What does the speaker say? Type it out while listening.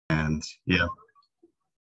And yeah,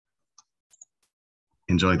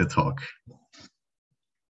 enjoy the talk.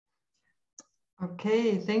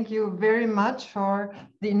 Okay, thank you very much for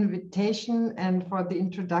the invitation and for the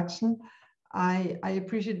introduction. I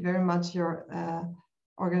appreciate very much your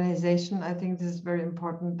organization. I think this is very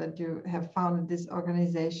important that you have founded this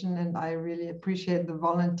organization, and I really appreciate the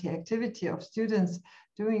volunteer activity of students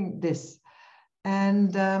doing this.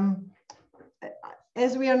 And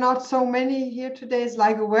as we are not so many here today, it's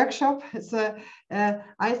like a workshop. So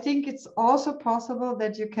I think it's also possible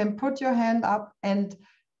that you can put your hand up and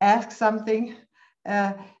ask something,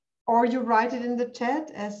 or you write it in the chat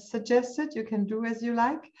as suggested. You can do as you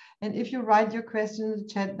like. And if you write your question in the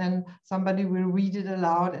chat, then somebody will read it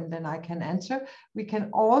aloud and then I can answer. We can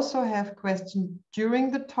also have questions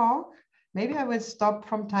during the talk. Maybe I will stop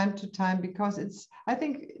from time to time because I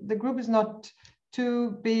think the group is not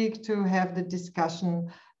too big to have the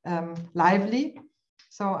discussion lively.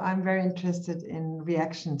 So I'm very interested in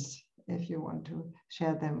reactions if you want to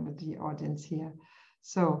share them with the audience here.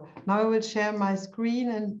 So now I will share my screen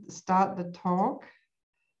and start the talk.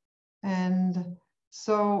 And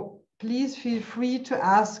so please feel free to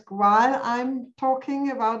ask while I'm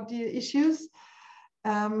talking about the issues.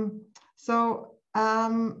 I'm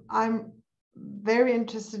very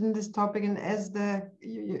interested in this topic, and as the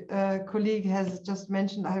colleague has just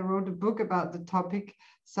mentioned, I wrote a book about the topic,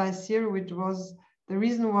 Psychiatry, which was, the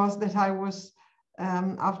reason was that I was,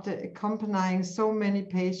 after accompanying so many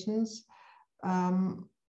patients,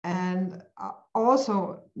 and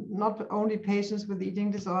also not only patients with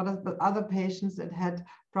eating disorders, but other patients that had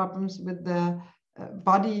problems with the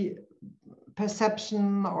body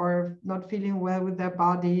perception or not feeling well with their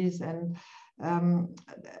bodies, and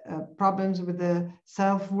problems with the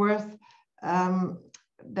self-worth.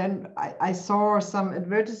 Then I saw some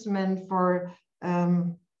advertisement for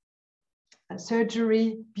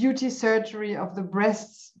surgery, beauty surgery of the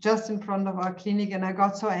breasts just in front of our clinic. And I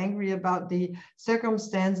got so angry about the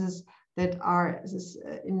circumstances that are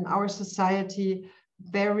in our society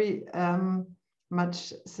very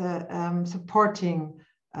much supporting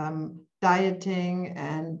dieting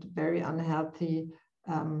and very unhealthy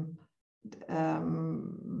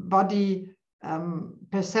body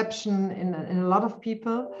perception in a lot of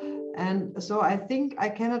people. And so I think I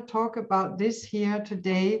cannot talk about this here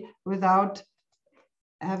today without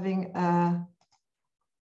having I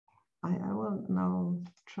will now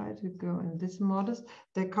try to go in this modus.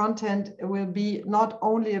 The content will be not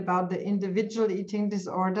only about the individual eating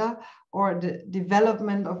disorder or the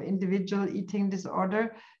development of individual eating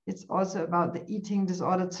disorder, it's also about the eating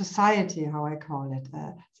disordered society, how I call it,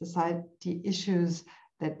 society issues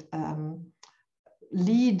that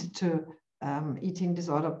lead to eating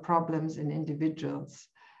disorder problems in individuals.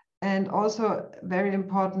 And also very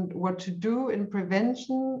important, what to do in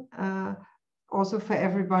prevention, also for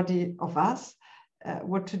everybody of us,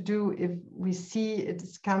 what to do if we see it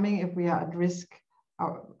is coming, if we are at risk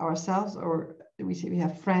ourselves, or we see we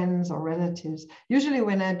have friends or relatives. Usually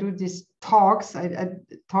when I do these talks, I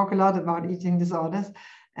talk a lot about eating disorders.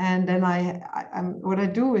 And then what I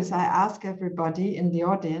do is I ask everybody in the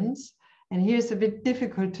audience, and here's a bit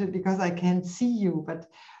difficult because I can't see you, but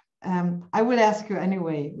I will ask you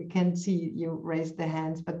anyway. We can see you raise their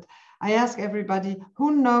hands, but I ask everybody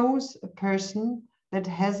who knows a person that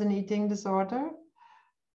has an eating disorder,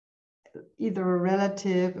 either a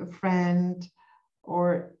relative, a friend,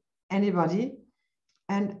 or anybody.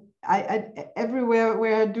 And everywhere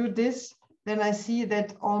where I do this, then I see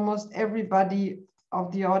that almost everybody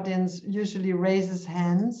of the audience usually raises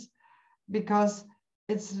hands, because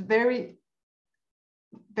it's very,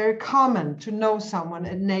 very common to know someone,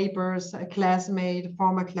 a neighbor, a classmate, a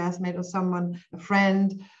former classmate, or someone, a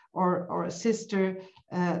friend, or a sister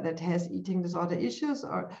that has eating disorder issues.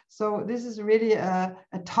 So this is really a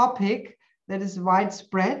topic that is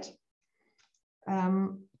widespread.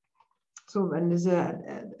 So when there's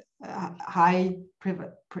a high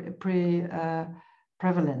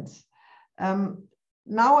prevalence.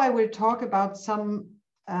 Now I will talk about some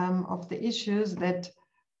of the issues that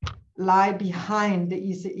lie behind the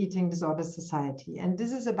eating disorder society. And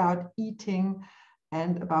this is about eating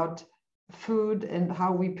and about food and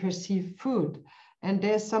how we perceive food. And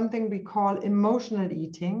there's something we call emotional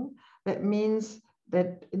eating. That means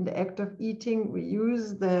that in the act of eating, we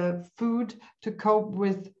use the food to cope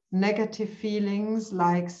with negative feelings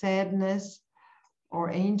like sadness or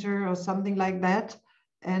anger or something like that.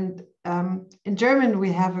 And in German,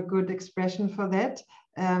 we have a good expression for that,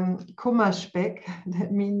 Kummerspeck.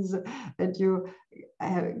 That means that you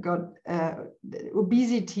got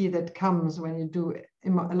obesity that comes when you do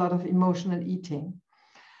a lot of emotional eating.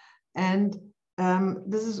 And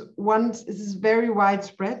This is very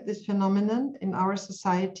widespread, this phenomenon in our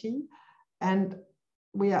society, and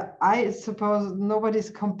I suppose nobody's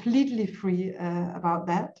completely free about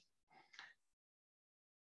that.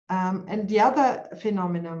 And the other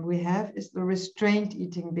phenomenon we have is the restrained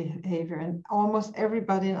eating behavior, and almost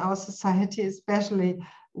everybody in our society, especially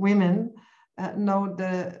women, know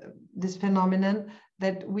this phenomenon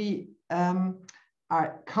that we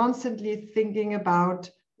are constantly thinking about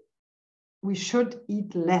we should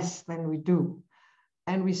eat less than we do.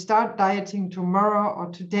 And we start dieting tomorrow or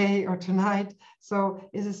today or tonight. So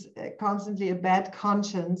it is constantly a bad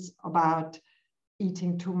conscience about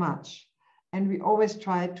eating too much. And we always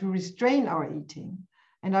try to restrain our eating.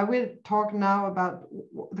 And I will talk now about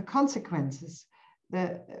the consequences,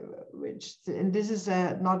 and this is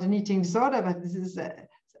not an eating disorder, but this is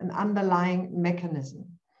an underlying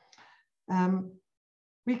mechanism.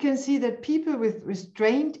 We can see that people with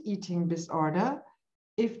restrained eating disorder,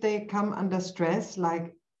 if they come under stress,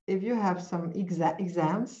 like if you have some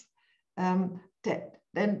exams,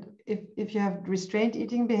 then if you have restrained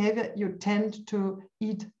eating behavior, you tend to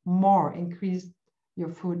eat more, increase your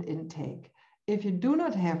food intake. If you do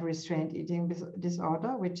not have restrained eating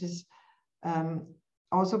disorder, which is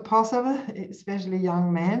also possible, especially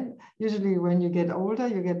young men, usually when you get older,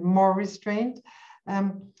 you get more restrained,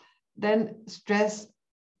 then stress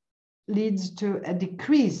leads to a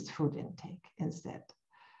decreased food intake instead.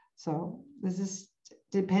 So this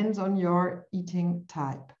depends on your eating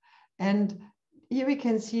type. And here we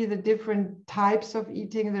can see the different types of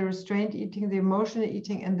eating, the restrained eating, the emotional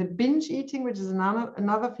eating, and the binge eating, which is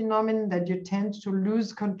another phenomenon that you tend to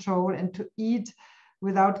lose control and to eat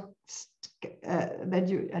without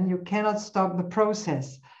you cannot stop the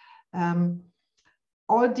process.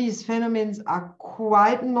 All these phenomena are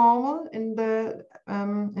quite normal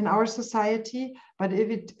in our society, but if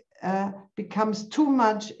it becomes too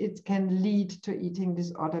much, it can lead to eating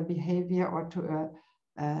disorder behavior or to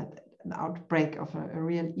an outbreak of a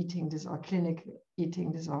real eating disorder, clinical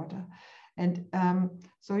eating disorder. And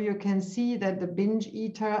so you can see that the binge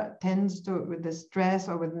eater tends to, with the stress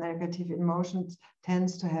or with negative emotions,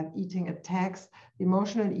 tends to have eating attacks. The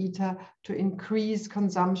emotional eater to increase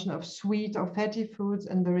consumption of sweet or fatty foods,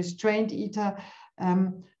 and the restrained eater,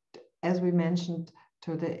 as we mentioned,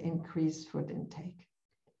 to the increased food intake.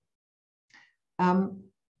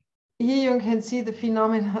 Here you can see the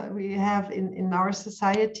phenomena we have in our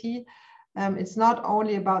society. It's not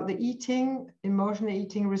only about the eating, emotional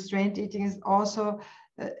eating, restrained eating is also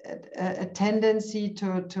a tendency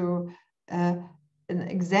to an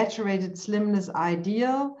exaggerated slimness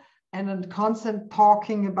ideal and a constant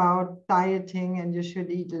talking about dieting and you should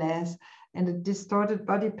eat less and a distorted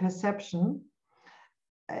body perception.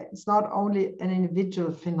 It's not only an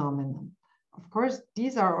individual phenomenon. Of course,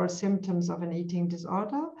 these are all symptoms of an eating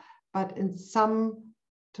disorder, but in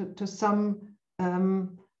to some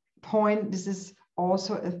point, this is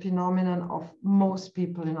also a phenomenon of most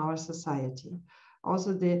people in our society.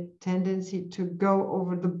 Also the tendency to go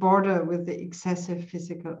over the border with the excessive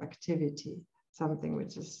physical activity, something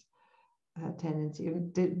which is a tendency.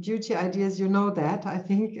 The beauty ideas, you know that, I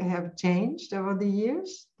think have changed over the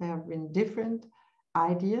years. There have been different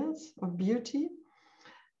ideas of beauty.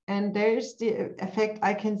 And there's the effect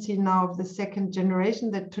I can see now of the second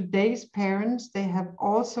generation, that today's parents, they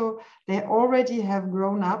already have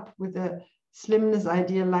grown up with a slimness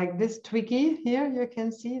idea like this Twiggy here. You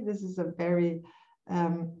can see this is a very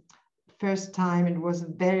first time it was a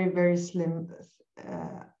very, very slim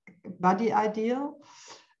body ideal.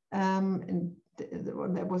 And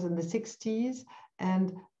that was in the 60s.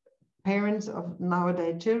 And parents of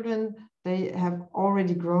nowadays children, they have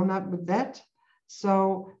already grown up with that.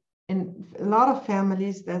 So in a lot of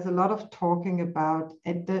families, there's a lot of talking about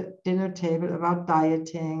at the dinner table about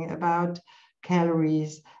dieting, about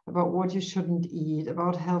calories, about what you shouldn't eat,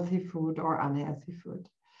 about healthy food or unhealthy food.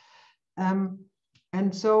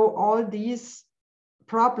 And so all these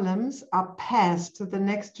problems are passed to the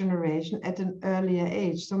next generation at an earlier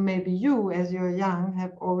age. So maybe you, as you're young,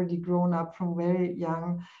 have already grown up from very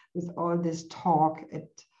young with all this talk.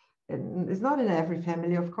 It's not in every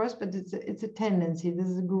family, of course, but it's a tendency. This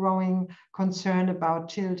is a growing concern about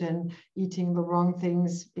children eating the wrong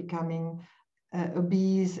things, becoming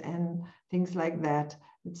obese and things like that.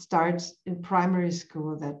 It starts in primary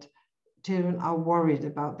school that children are worried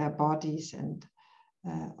about their bodies and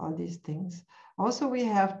all these things. Also, we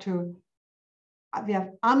have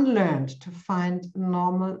unlearned to find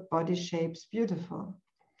normal body shapes beautiful.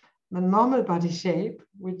 The normal body shape,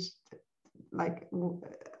 which like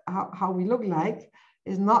how we look like,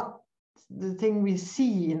 is not the thing we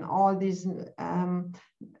see in all these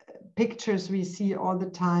pictures we see all the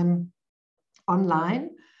time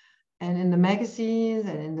online and in the magazines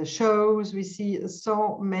and in the shows. We see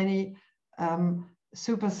so many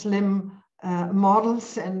super slim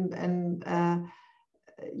models, and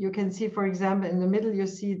you can see, for example, in the middle you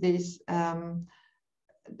see this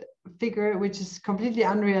figure which is completely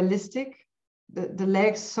unrealistic. The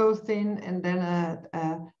legs so thin, and then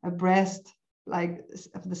a breast like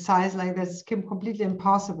the size like that's completely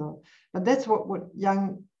impossible. But that's what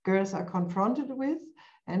young girls are confronted with,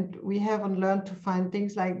 and we haven't learned to find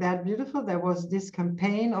things like that beautiful. There was this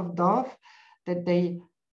campaign of Dove that they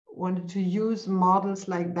wanted to use models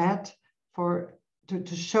like that to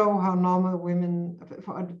show how normal women,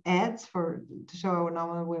 for ads to show how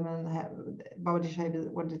normal women have body shape,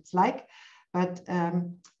 what it's like. But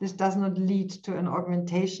this does not lead to an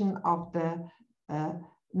augmentation of the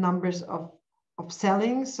numbers of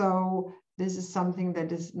selling. So this is something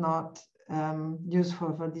that is not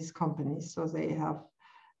useful for these companies. So they have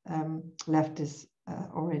left this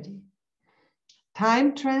already.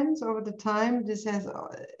 Time trends over the time, this has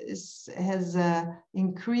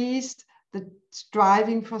increased the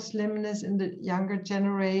striving for slimness in the younger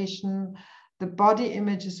generation. The body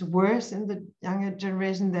image is worse in the younger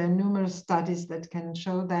generation. There are numerous studies that can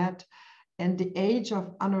show that. And the age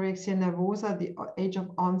of anorexia nervosa, the age of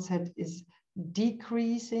onset, is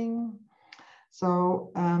decreasing.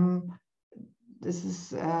 So this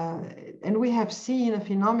is, and we have seen a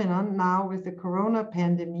phenomenon now with the corona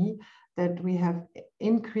pandemic that we have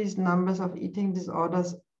increased numbers of eating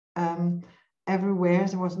disorders everywhere.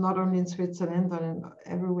 So it was not only in Switzerland, but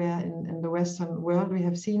everywhere in the Western world. We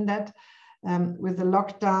have seen that with the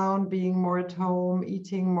lockdown, being more at home,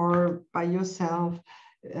 eating more by yourself,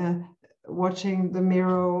 watching the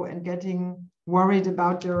mirror and getting worried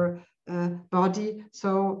about your body.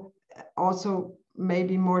 So also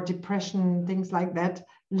maybe more depression, things like that,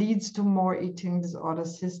 leads to more eating disorder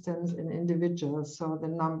systems in individuals. So the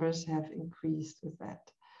numbers have increased with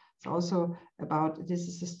that. It's also about, this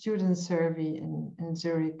is a student survey in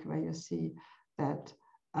Zurich, where you see that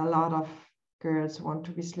a lot of girls want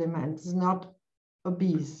to be slimmer, and it's not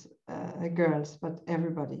obese girls, but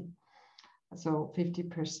everybody. So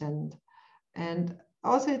 50%. And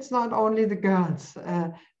also, it's not only the girls.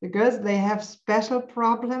 The girls, they have special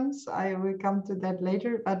problems. I will come to that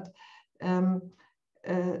later, but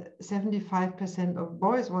 75% of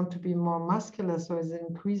boys want to be more muscular. So it's an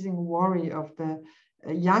increasing worry of the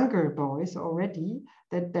younger boys already,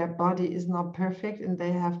 that their body is not perfect, and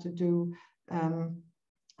they have to do,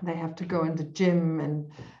 they have to go in the gym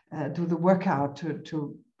and do the workout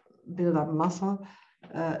to build up muscle.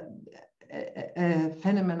 A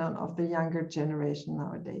phenomenon of the younger generation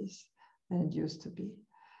nowadays than it used to be.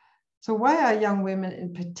 So why are young women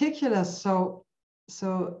in particular so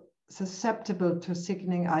susceptible to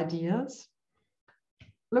sickening ideas?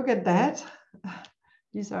 Look at that.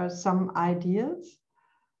 These are some ideas.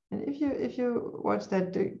 And if you watch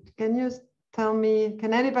that, can you tell me,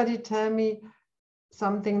 can anybody tell me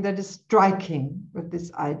something that is striking with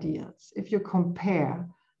these ideas? If you compare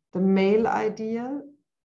the male idea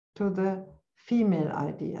to the female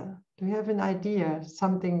idea, do you have an idea,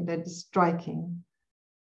 something that is striking?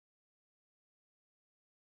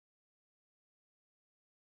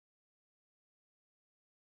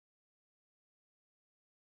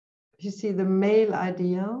 You see, the male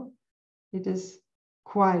ideal, it is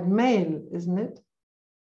quite male, isn't it?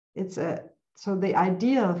 It's so the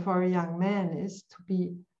ideal for a young man is to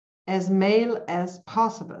be as male as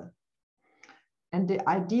possible. And the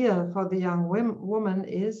ideal for the young woman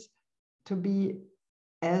is to be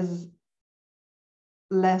as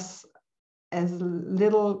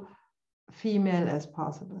little female as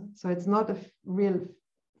possible. So it's not a real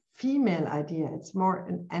female idea, it's more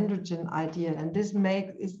an androgen idea. And this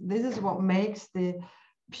is what makes the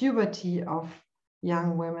puberty of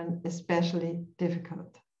young women especially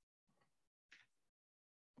difficult.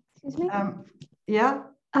 Excuse me? Yeah?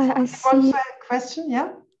 I see. Also a question,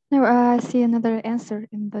 yeah? No, I see another answer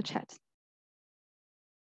in the chat.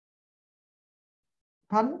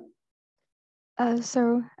 Pardon?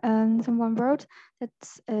 Someone wrote that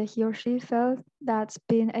he or she felt that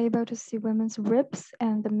being able to see women's ribs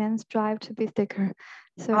and the men's drive to be thicker.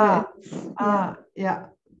 So yeah,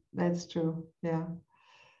 that's true. Yeah.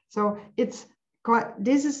 So it's quite,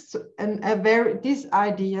 this is this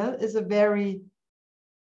ideal is a very,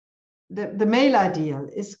 the male ideal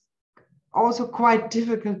is also quite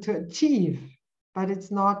difficult to achieve, but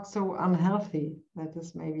it's not so unhealthy. That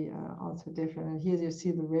is maybe also different. And here you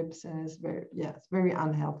see the ribs, and it's very, yeah, it's very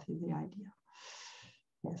unhealthy, the idea.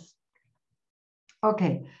 Yes.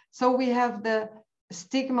 Okay, so we have the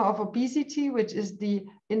stigma of obesity, which is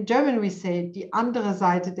in German we say, die andere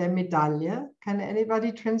Seite der Medaille. Can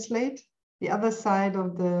anybody translate? The other side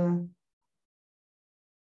of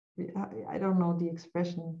I don't know the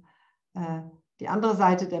expression. Die andere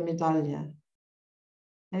Seite der Medaille.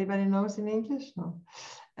 Anybody knows in English? No.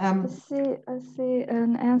 I see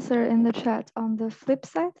an answer in the chat on the flip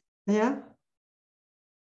side. Yeah.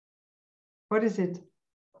 What is it?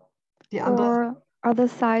 The other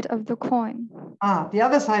side of the coin. Ah, the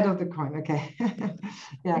other side of the coin. Okay.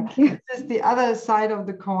 Yeah. Thank you. The other side of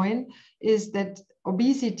the coin is that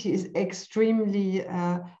obesity is extremely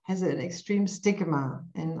has an extreme stigma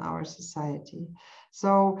in our society.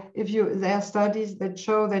 So there are studies that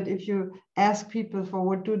show that if you ask people for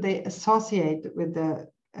what do they associate with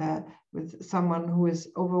with someone who is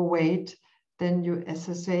overweight, then you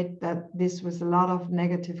associate that this with a lot of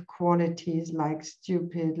negative qualities like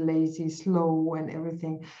stupid, lazy, slow, and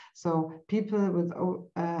everything. So people who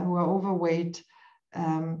are overweight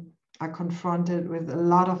are confronted with a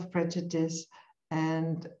lot of prejudice,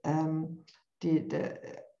 and the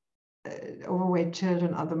overweight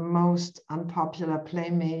children are the most unpopular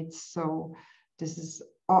playmates. So this is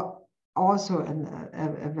also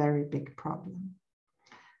a very big problem.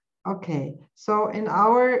 Okay, so in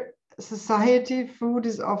our society, food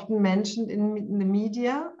is often mentioned in the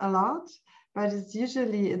media a lot, but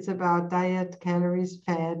it's about diet, calories,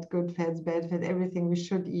 fat, good fats, bad fat, everything we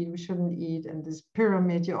should eat, we shouldn't eat, and this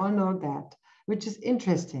pyramid, you all know that, which is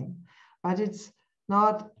interesting, but it's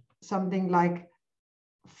not something like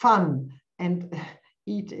fun. And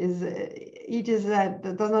eat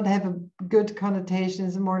that does not have a good connotation.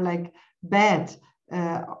 It's more like bad.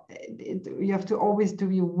 You have to always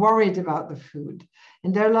be worried about the food,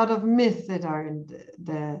 and there are a lot of myths that are in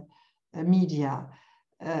the media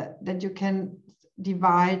that you can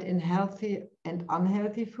divide in healthy and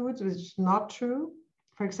unhealthy foods, which is not true.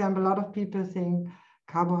 For example, a lot of people think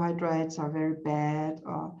carbohydrates are very bad,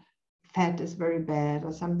 or fat is very bad,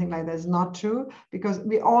 or something like that. It's not true, because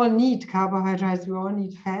we all need carbohydrates, we all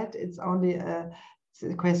need fat. It's only it's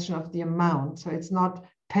a question of the amount. So it's not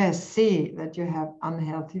per se that you have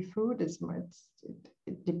unhealthy food. It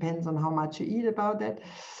depends on how much you eat about that.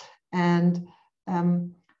 And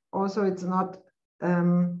also it's not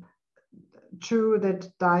true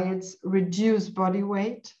that diets reduce body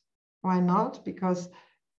weight. Why not? Because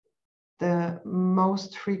the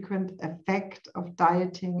most frequent effect of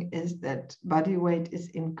dieting is that body weight is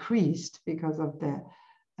increased because of the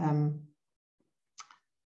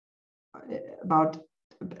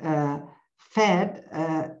fat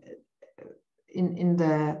in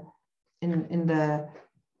the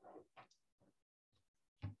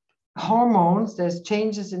hormones. There's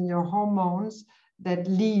changes in your hormones that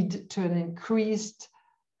lead to an increased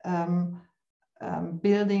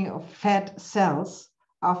building of fat cells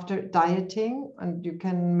after dieting, and you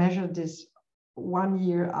can measure this 1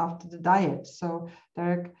 year after the diet. So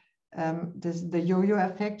the yo-yo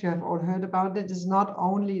effect, you have all heard about it, is not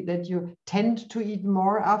only that you tend to eat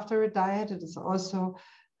more after a diet, it is also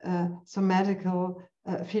a somatical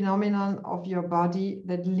phenomenon of your body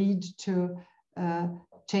that lead to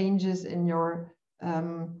changes in your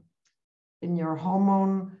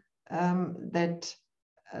hormone that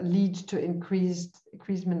lead to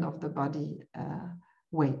increasement of the body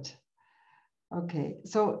weight. Okay,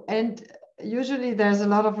 so, and usually there's a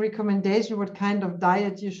lot of recommendation what kind of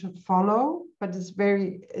diet you should follow, but it's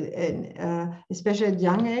very, especially at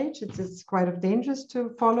young age, it's quite dangerous to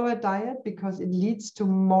follow a diet because it leads to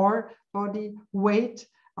more body weight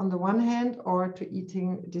on the one hand, or to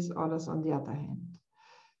eating disorders on the other hand.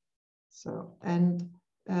 So, and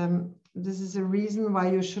this is a reason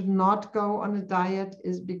why you should not go on a diet,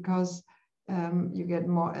 is because you get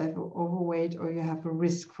more overweight, or you have a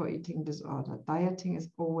risk for eating disorder. Dieting is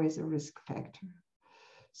always a risk factor.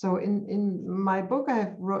 So in my book, I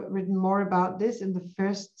have written more about this in the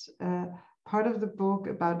first part of the book,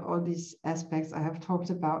 about all these aspects I have talked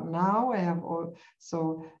about now. I have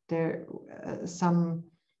also there some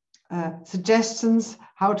suggestions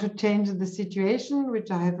how to change the situation,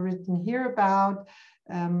 which I have written here about.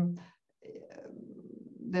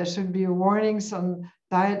 There should be warnings on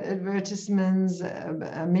diet advertisements,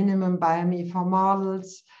 a minimum BMI for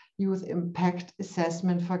models, youth impact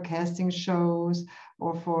assessment for casting shows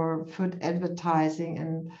or for food advertising,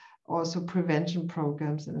 and also prevention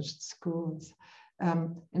programs in schools.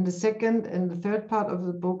 In the second and the third part of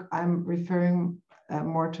the book, I'm referring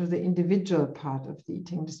more to the individual part of the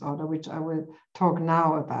eating disorder, which I will talk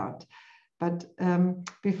now about. But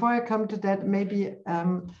before I come to that, maybe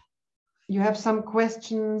you have some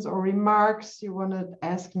questions or remarks you want to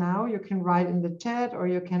ask now, you can write in the chat, or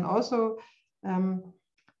you can also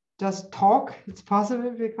just talk. It's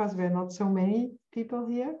possible because we're not so many people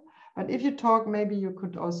here. But if you talk, maybe you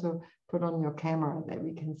could also put on your camera that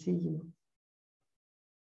we can see you.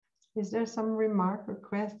 Is there some remark or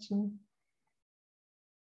question?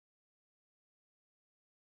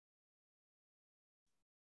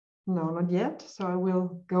 No, not yet. So I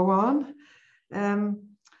will go on.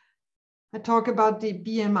 I talk about the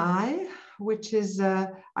BMI, which is,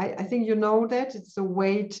 I think you know that it's the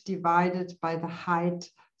weight divided by the height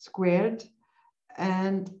squared.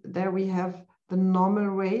 And there we have the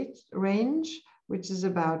normal weight range, which is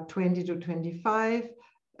about 20 to 25,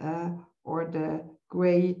 or the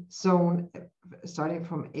gray zone starting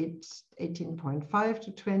from 18.5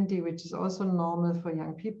 to 20, which is also normal for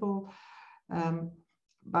young people.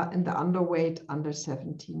 But in the underweight under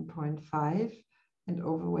 17.5 and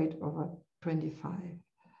overweight over 25.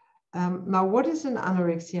 Now, what is an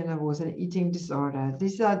anorexia nervosa, an eating disorder?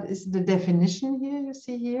 This is the definition here, you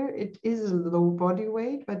see here. It is a low body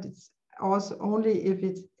weight, but it's also only if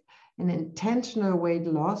it's an intentional weight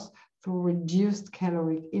loss through reduced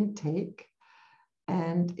caloric intake.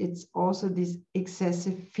 And it's also this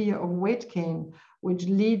excessive fear of weight gain, which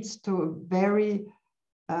leads to a very,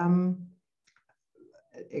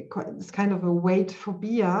 it's kind of a weight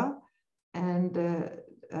phobia. And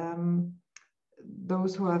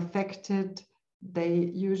those who are affected, they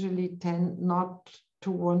usually tend not to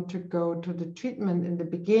want to go to the treatment in the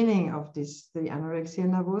beginning of the anorexia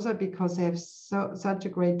nervosa, because they have such a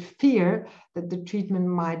great fear that the treatment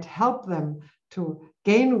might help them to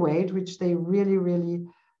gain weight, which they really, really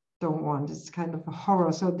don't want. It's kind of a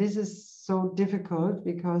horror. So this is so difficult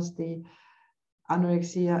because the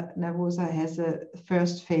anorexia nervosa has a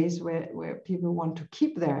first phase where people want to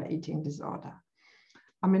keep their eating disorder.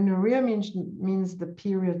 Amenorrhea means the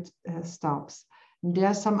period stops. And there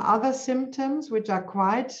are some other symptoms which are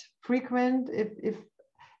quite frequent if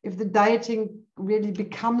the dieting really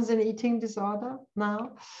becomes an eating disorder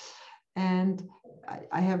now. And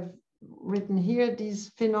I have written here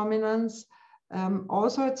these phenomenons.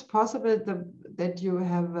 Also, it's possible that you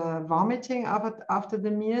have vomiting after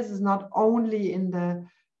the meals. It's not only in the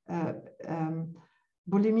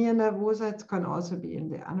bulimia nervosa, it can also be in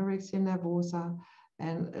the anorexia nervosa.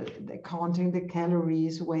 And counting the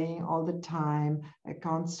calories, weighing all the time, a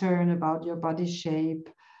concern about your body shape,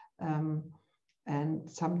 and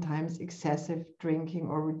sometimes excessive drinking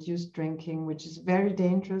or reduced drinking, which is very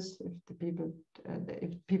dangerous if people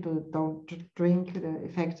don't drink, the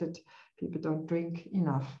affected people don't drink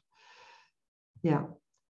enough. Yeah,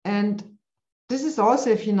 and this is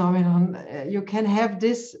also a phenomenon. You can have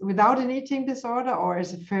this without an eating disorder or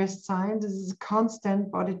as a first sign. This is constant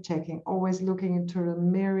body checking, always looking into the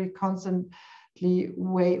mirror, constantly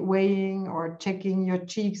weighing or checking your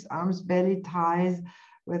cheeks, arms, belly, thighs,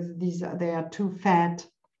 whether they are too fat.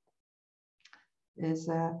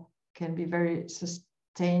 Can be very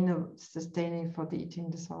sustaining for the eating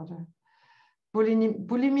disorder.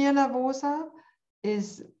 Bulimia nervosa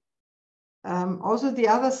is also the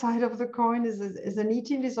other side of the coin, is an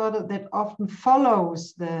eating disorder that often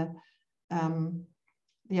follows the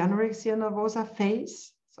anorexia nervosa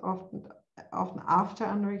phase. It's often after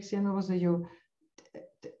anorexia nervosa, you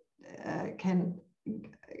can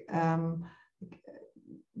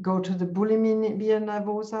go to the bulimia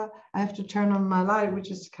nervosa. I have to turn on my light, which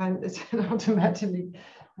is it's automatically.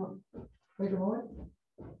 Wait a moment.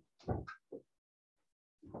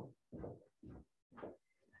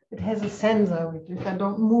 It has a sensor, which if I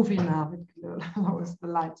don't move enough, it lowers the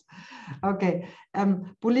lights. Okay,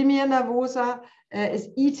 bulimia nervosa is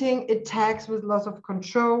eating attacks with loss of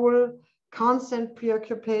control, constant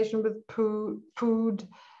preoccupation with food,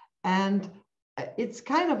 and it's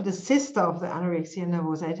kind of the sister of the anorexia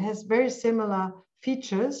nervosa. It has very similar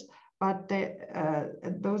features, but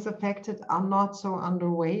those affected are not so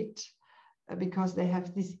underweight because they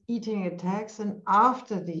have these eating attacks, and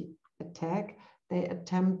after the attack, they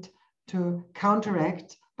attempt to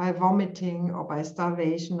counteract by vomiting or by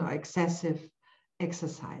starvation or excessive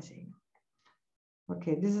exercising.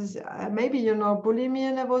 Okay, this is maybe you know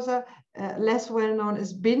bulimia nervosa. Less well known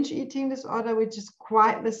is binge eating disorder, which is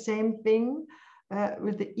quite the same thing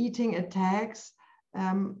with the eating attacks,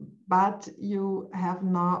 but you have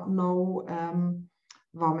no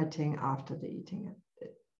vomiting after the eating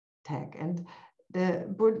attack. And the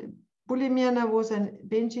bulimia nervosa and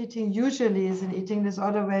binge eating usually is an eating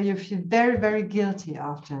disorder where you feel very, very guilty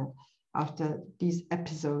after these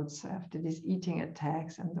episodes, after these eating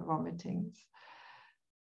attacks and the vomitings.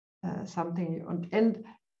 And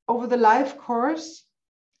over the life course,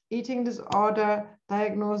 eating disorder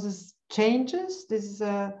diagnosis changes. This is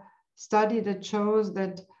a study that shows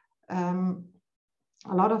that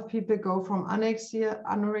a lot of people go from anorexia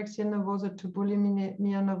nervosa to bulimia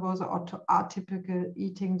nervosa, or to atypical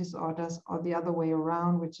eating disorders, or the other way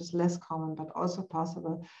around, which is less common but also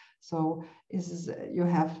possible. So you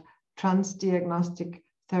have transdiagnostic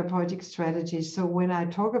therapeutic strategies. So when I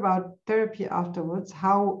talk about therapy afterwards,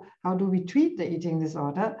 how do we treat the eating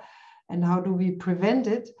disorder and how do we prevent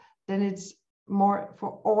it, then it's more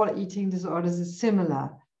for all eating disorders is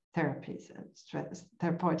similar therapies and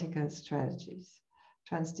therapeutic strategies.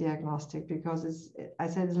 Transdiagnostic, because I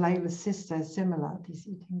said it's like the sister is similar, these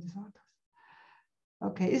eating disorders.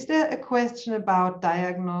 Okay, is there a question about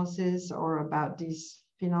diagnosis or about these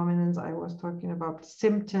phenomena I was talking about,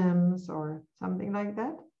 symptoms or something like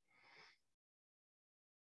that?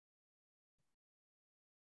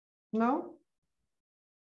 No?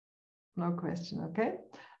 No question, okay.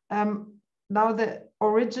 Now the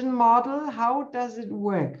origin model, how does it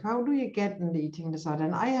work? How do you get in the eating disorder?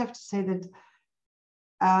 And I have to say that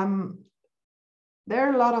there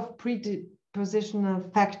are a lot of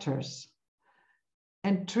predispositional factors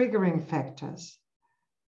and triggering factors,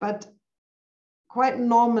 but quite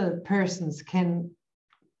normal persons can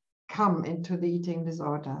come into the eating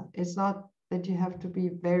disorder. It's not that you have to be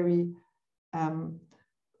very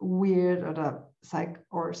weird or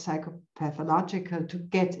psychopathological to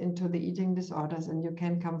get into the eating disorders, and you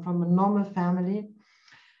can come from a normal family.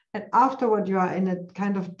 And afterward, you are in a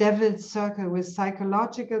kind of devil's circle with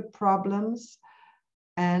psychological problems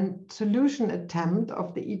and solution attempt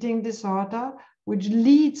of the eating disorder, which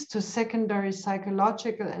leads to secondary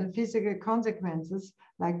psychological and physical consequences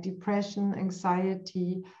like depression,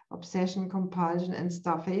 anxiety, obsession, compulsion, and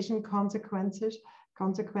starvation consequences,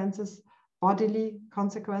 bodily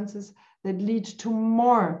consequences that lead to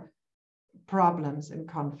more problems and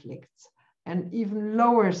conflicts, and even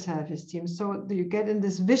lower self-esteem. So you get in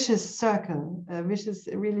this vicious circle,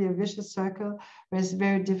 really a vicious circle where it's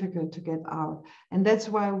very difficult to get out. And that's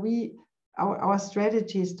why our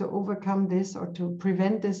strategies to overcome this or to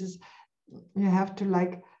prevent this is you have to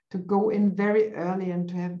go in very early and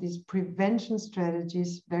to have these prevention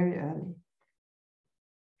strategies very early.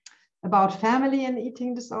 About family and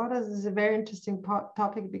eating disorders is a very interesting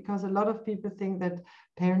topic, because a lot of people think that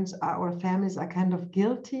parents or families are kind of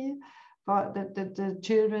guilty but that the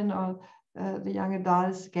children or the young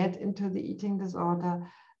adults get into the eating disorder.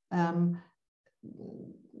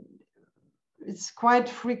 It's quite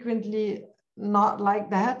frequently not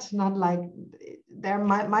like that, not like there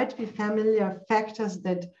might be familiar factors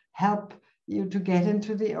that help you to get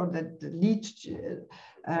into or that lead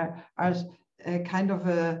as a kind of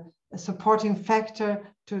a supporting factor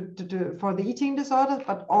for the eating disorders,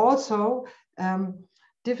 but also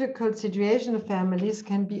difficult situation of families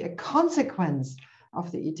can be a consequence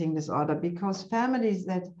of the eating disorder, because families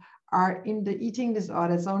that are in the eating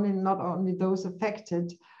disorder, it's not only those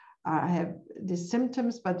affected have the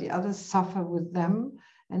symptoms, but the others suffer with them.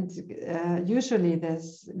 And usually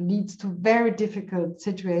this leads to very difficult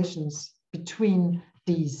situations between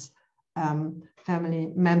these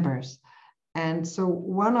family members. And so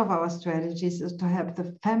one of our strategies is to have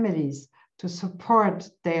the families to support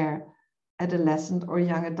their adolescent or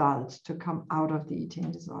young adults to come out of the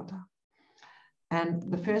eating disorder. And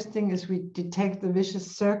the first thing is we detect the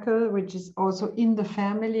vicious circle, which is also in the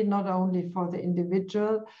family, not only for the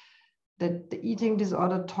individual, that the eating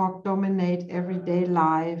disorder talk dominate everyday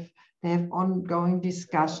life. They have ongoing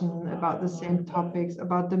discussion about the same topics,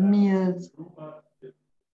 about the meals.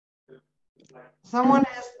 Someone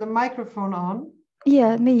has the microphone on.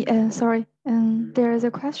 Yeah, me, sorry. There is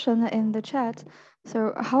a question in the chat.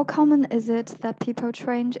 So how common is it that people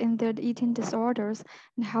change in their eating disorders,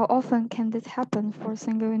 and how often can this happen for a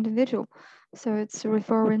single individual? So it's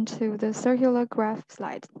referring to the circular graph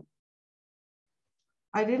slide.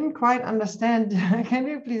 I didn't quite understand. Can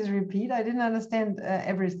you please repeat? I didn't understand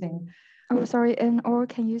everything. Oh, sorry, or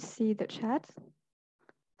can you see the chat?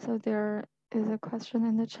 So there is a question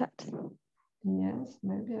in the chat. Yes,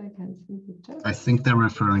 maybe I can see the chat. I think they're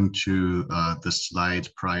referring to the slide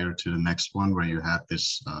prior to the next one, where you had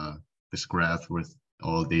this this graph with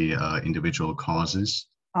all the individual causes.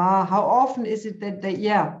 How often is it that they?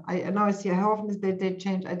 Yeah, I now I see. How often is that they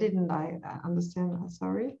change? I understand.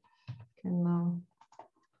 Sorry. Can now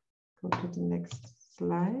go to the next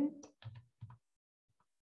slide.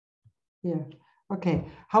 Yeah. Okay.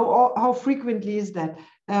 How frequently is that?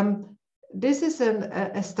 This is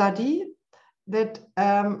a study that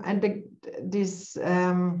this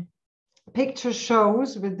picture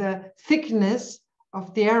shows with the thickness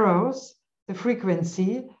of the arrows, the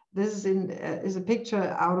frequency. This is a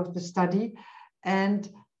picture out of the study, and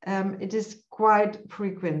it is quite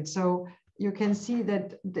frequent. So you can see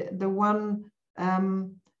that the one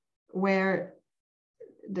where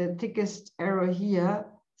the thickest arrow here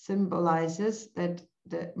symbolizes that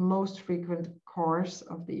the most frequent course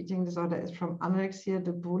of the eating disorder is from anorexia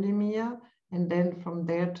to bulimia, and then from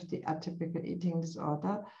there to the atypical eating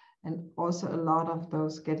disorder. And also a lot of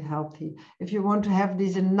those get healthy. If you want to have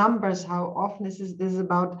these in numbers, how often this is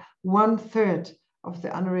about 1/3 of the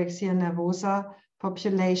anorexia nervosa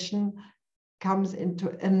population comes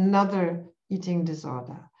into another eating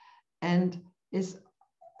disorder, and is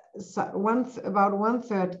about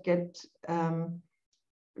 1/3 get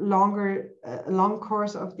long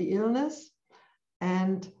course of the illness,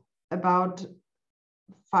 and about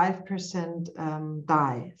 5%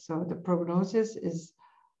 die. So the prognosis is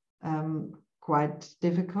quite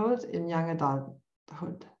difficult in young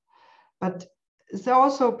adulthood. But it's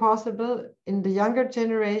also possible in the younger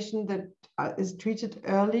generation that is treated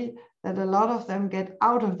early, that a lot of them get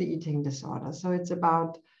out of the eating disorder. So it's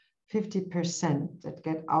about 50% that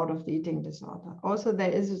get out of the eating disorder. Also,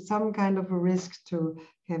 there is some kind of a risk to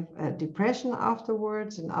have depression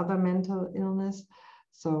afterwards and other mental illness.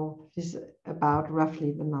 So this is about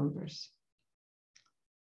roughly the numbers.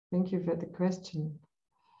 Thank you for the question.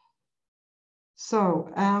 So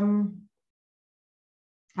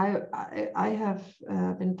I have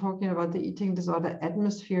been talking about the eating disorder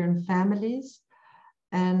atmosphere in families,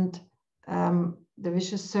 and the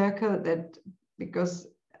vicious circle, that because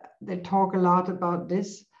they talk a lot about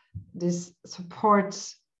this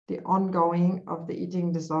supports the ongoing of the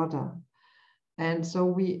eating disorder. And so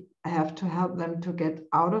we have to help them to get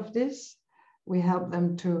out of this. We help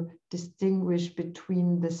them to distinguish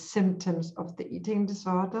between the symptoms of the eating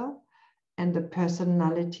disorder and the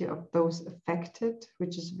personality of those affected,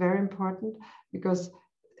 which is very important, because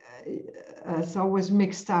it's always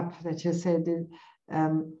mixed up that you say that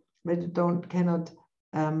you cannot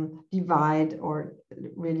divide or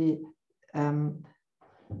really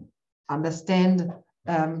understand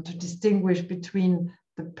to distinguish between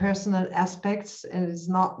the personal aspects, and it's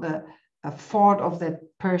not a fault of that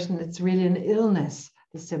person, it's really an illness,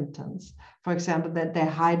 the symptoms. For example, that they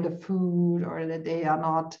hide the food, or that they are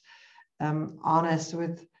not honest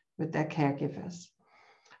with their caregivers.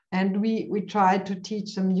 And we try to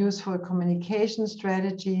teach them useful communication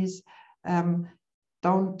strategies.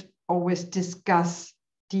 Don't always discuss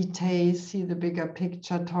details, see the bigger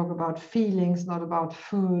picture, talk about feelings, not about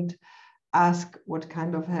food. Ask what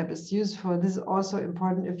kind of help is useful. This is also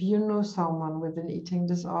important if you know someone with an eating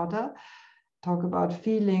disorder. Talk about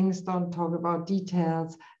feelings, don't talk about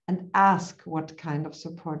details, and ask what kind of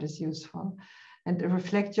support is useful. And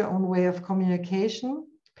reflect your own way of communication.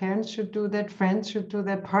 Parents should do that, friends should do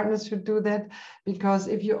that, partners should do that, because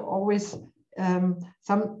if you always,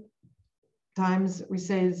 sometimes we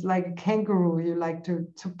say it's like a kangaroo, you like to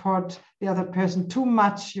support the other person too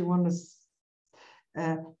much, you want to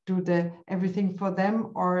do everything for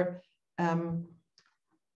them, or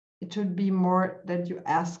it should be more that you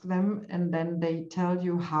ask them and then they tell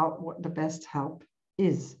you what the best help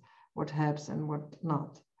is, what helps and what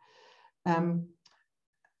not.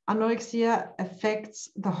 Anorexia affects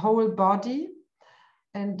the whole body,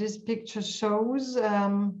 and this picture shows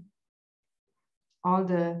all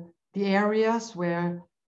the areas where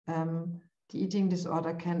the eating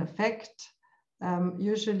disorder can affect.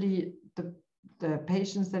 Usually the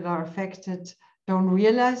patients that are affected don't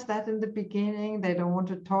realize that in the beginning. They don't want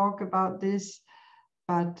to talk about this,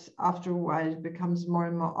 but after a while it becomes more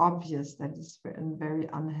and more obvious that it's a very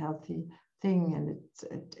unhealthy thing, and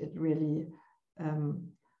it really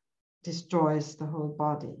destroys the whole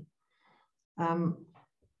body.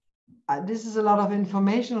 This is a lot of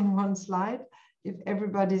information on one slide. If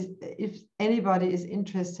anybody is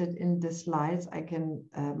interested in the slides, I can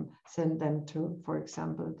send them to, for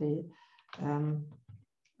example, the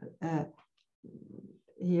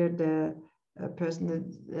here the person that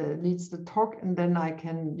leads the talk, and then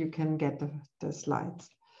you can get the slides.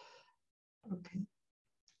 Okay.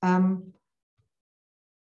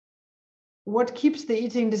 What keeps the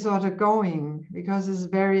eating disorder going? Because it's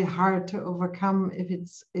very hard to overcome if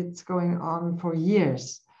it's going on for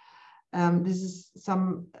years. This is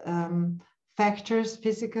some factors,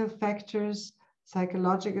 physical factors,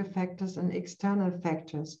 psychological factors, and external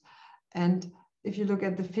factors. And if you look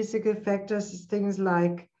at the physical factors, it's things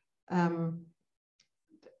like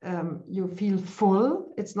you feel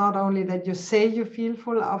full. It's not only that you say you feel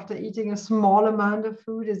full after eating a small amount of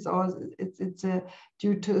food. It's also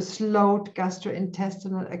due to a slowed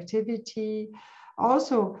gastrointestinal activity.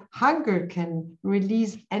 Also, hunger can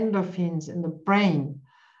release endorphins in the brain,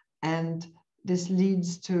 and this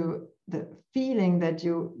leads to the feeling that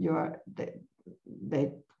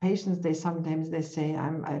patients sometimes say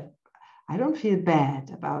I don't feel bad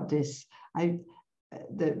about this.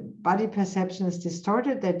 The body perception is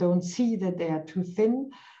distorted. They don't see that they are too thin.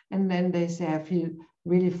 And then they say, I feel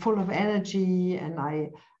really full of energy, and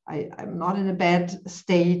I'm not in a bad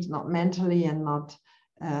state, not mentally and not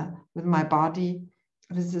with my body.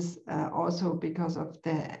 This is also because of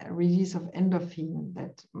the release of endorphin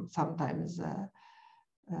that sometimes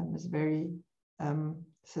is very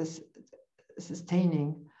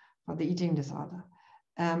sustaining for the eating disorder.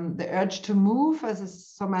 The urge to move as a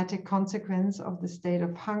somatic consequence of the state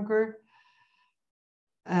of hunger.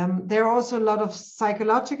 There are also a lot of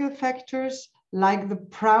psychological factors, like the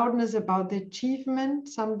proudness about the achievement.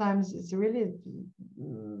 Sometimes it's really,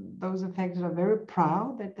 those affected are very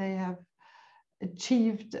proud that they have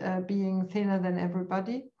achieved being thinner than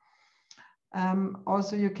everybody.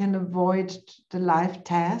 Also, you can avoid the life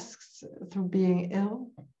tasks through being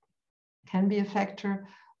ill, can be a factor,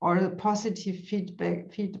 or the positive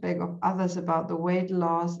feedback of others about the weight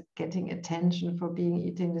loss, getting attention for being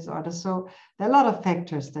eating disorder. So there are a lot of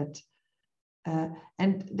factors that,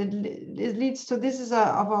 and it leads to, this is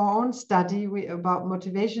of our own study about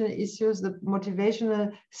motivational issues, the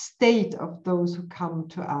motivational state of those who come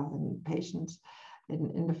to us, patients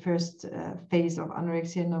in the first phase of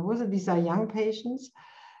anorexia nervosa. These are young patients,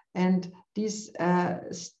 and these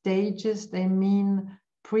stages, they mean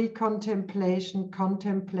pre-contemplation,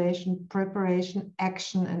 contemplation, preparation,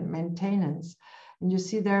 action, and maintenance. And you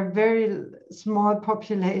see there are very small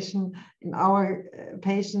population in our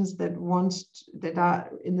patients that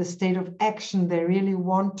are in the state of action. They really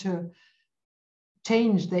want to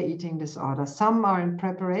change their eating disorder. Some are in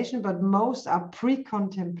preparation, but most are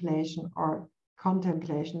pre-contemplation or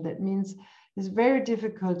contemplation. That means it's very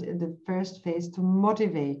difficult in the first phase to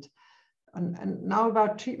motivate. And now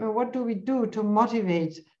about treatment, what do we do to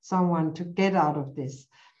motivate someone to get out of this?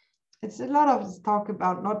 It's a lot of talk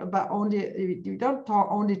about, not about only, you don't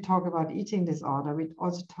only talk about eating disorder, we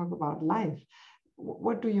also talk about life.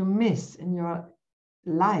 What do you miss in your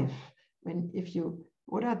life?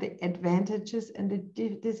 What are the advantages and the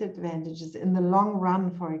disadvantages in the long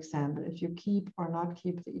run, for example, if you keep or not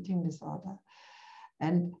keep the eating disorder?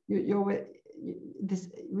 And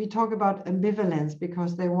we talk about ambivalence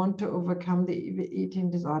because they want to overcome the eating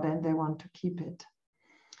disorder and they want to keep it.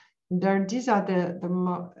 These are the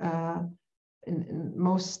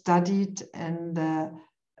most studied and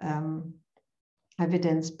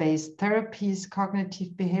evidence-based therapies, cognitive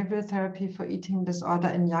behavioral therapy for eating disorder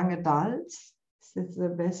in young adults. This is the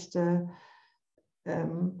best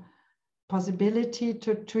possibility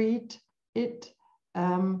to treat it.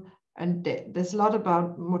 And there's a lot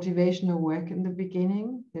about motivational work in the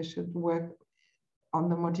beginning. You should work on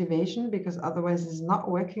the motivation, because otherwise it's not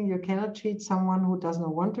working. You cannot treat someone who does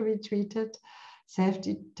not want to be treated.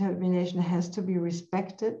 Self-determination has to be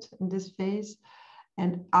respected in this phase.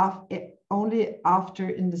 And only after,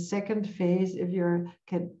 in the second phase, if you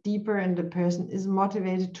get deeper and the person is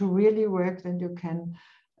motivated to really work, then you can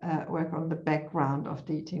work on the background of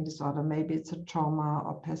the eating disorder. Maybe it's a trauma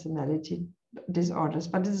or personality disorders,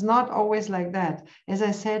 but it's not always like that. As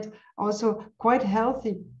I said, also quite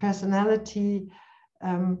healthy personality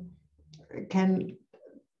can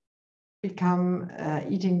become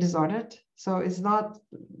eating disordered. So it's not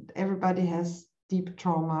everybody has deep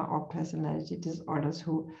trauma or personality disorders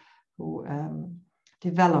who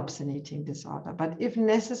develops an eating disorder. But if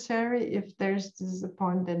necessary, if this is a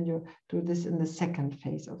point, then you do this in the second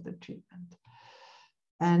phase of the treatment.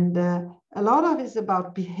 And a lot of it is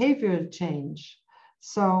about behavioral change.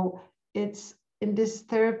 So it's in this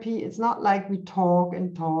therapy, it's not like we talk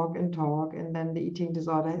and talk and talk and then the eating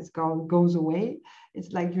disorder goes away.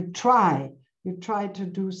 It's like you try to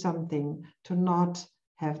do something to not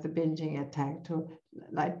have the binging attack,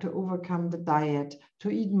 to overcome the diet,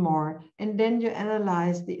 to eat more. And then you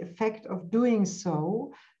analyze the effect of doing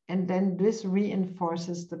so. And then this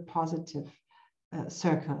reinforces the positive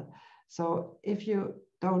circle. So if you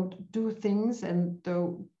don't do things and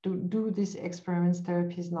do these experiments,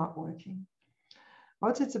 therapy is not working.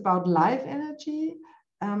 Also, it's about life energy.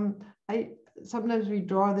 Sometimes we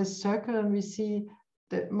draw this circle and we see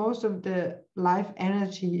that most of the life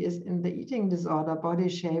energy is in the eating disorder, body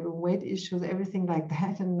shape, weight issues, everything like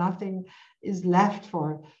that, and nothing is left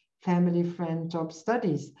for family, friend, job,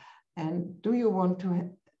 studies. And do you want to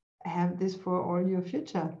have this for all your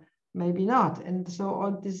future? Maybe not. And so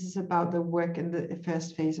all this is about the work in the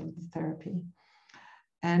first phase of the therapy.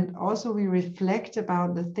 And also we reflect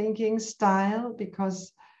about the thinking style,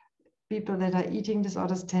 because people that are eating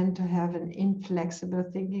disorders tend to have an inflexible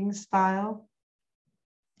thinking style.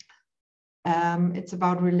 It's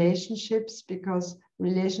about relationships, because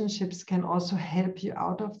relationships can also help you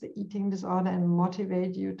out of the eating disorder and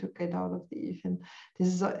motivate you to get out of the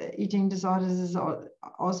eating disorder. This is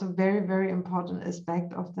also very, very important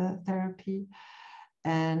aspect of the therapy.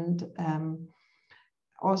 And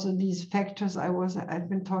also these factors I've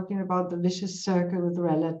been talking about, the vicious circle with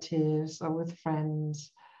relatives or with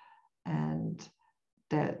friends, and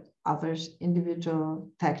the other individual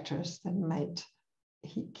factors that might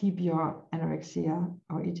keep your anorexia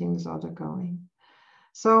or eating disorder going.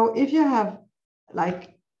 So if you have,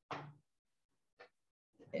 like,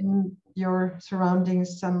 in your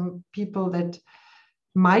surroundings some people that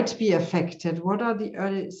might be affected, what are the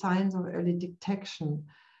early signs of early detection?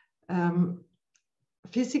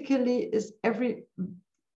 Physically, is every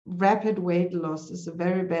rapid weight loss is a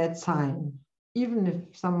very bad sign. Even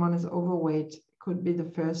if someone is overweight, could be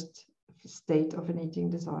the first state of an eating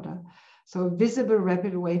disorder. So visible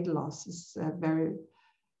rapid weight loss is a very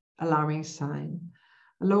alarming sign.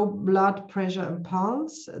 Low blood pressure and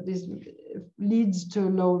pulse, this leads to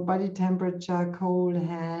low body temperature, cold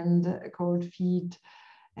hand, cold feet.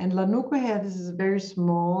 And Lanuco hair, this is very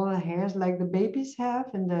small hairs like the babies have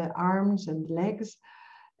in the arms and legs,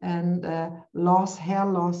 and hair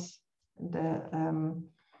loss in the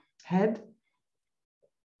head,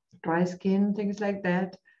 dry skin, things like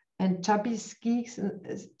that. And chubby cheeks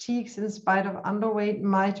in spite of underweight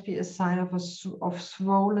might be a sign of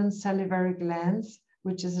swollen salivary glands,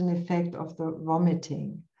 which is an effect of the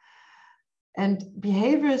vomiting. And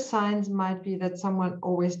behavioral signs might be that someone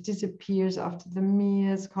always disappears after the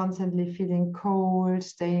meals, constantly feeling cold,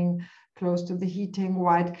 staying close to the heating,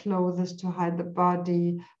 white clothes to hide the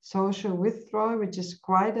body, social withdrawal, which is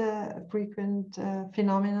quite a frequent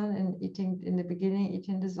phenomenon in the beginning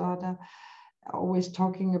eating disorder, always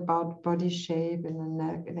talking about body shape in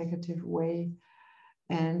a negative way,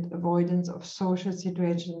 and avoidance of social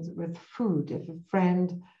situations with food. If a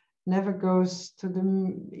friend never goes to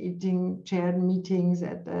the eating shared meetings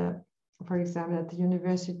at the, for example, at the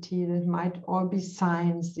university, that might all be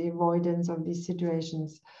signs, the avoidance of these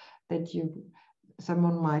situations, that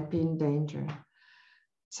someone might be in danger.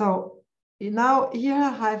 So now here I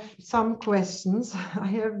have some questions. I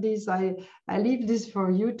have these, I leave this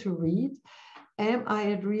for you to read. Am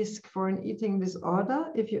I at risk for an eating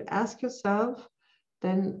disorder? If you ask yourself,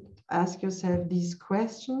 then ask yourself these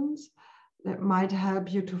questions that might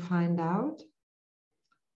help you to find out.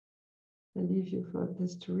 I'll leave you for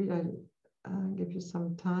this to read. I'll give you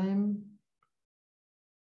some time.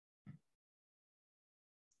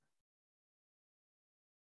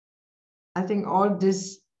 I think all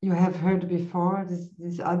this you have heard before.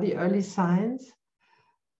 These are the early signs.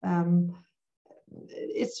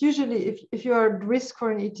 It's usually, if you are at risk for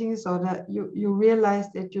an eating disorder, you realize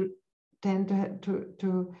that you tend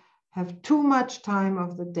to have too much time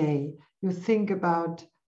of the day. You think about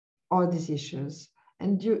all these issues.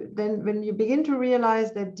 And then when you begin to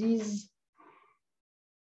realize that these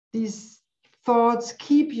thoughts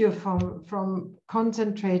keep you from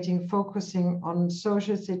concentrating, focusing on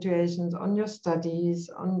social situations, on your studies,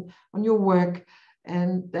 on your work,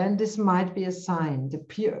 and then this might be a sign, the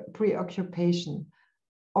preoccupation.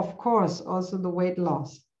 Of course, also the weight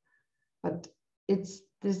loss. But this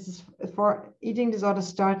is for eating disorder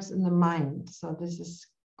starts in the mind. So this is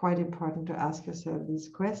quite important to ask yourself these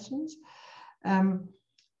questions.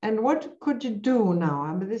 And what could you do now?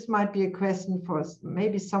 I mean, this might be a question for us.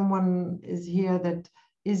 Maybe someone is here that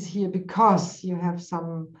is here because you have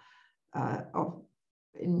some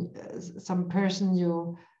some person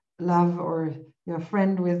you love or you're a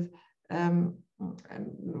friend with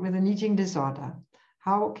an eating disorder.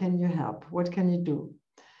 How can you help? What can you do?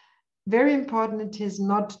 Very important it is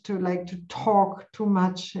not to talk too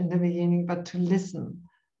much in the beginning, but to listen.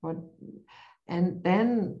 And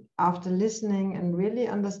then after listening and really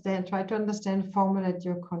try to understand, formulate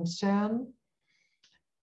your concern.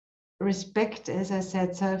 Respect, as I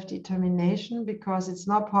said, self-determination, because it's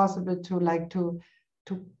not possible to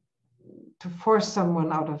force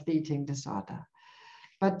someone out of the eating disorder.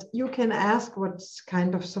 But you can ask what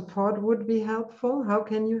kind of support would be helpful. How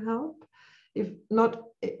can you help? If not,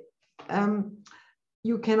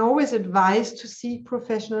 you can always advise to seek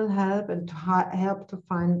professional help and to help to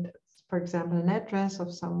find, for example, an address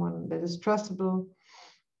of someone that is trustable.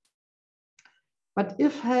 But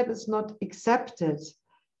if help is not accepted,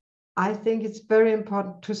 I think it's very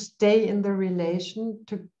important to stay in the relation,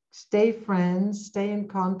 to stay friends, stay in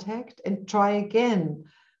contact, and try again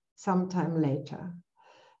sometime later.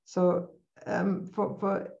 So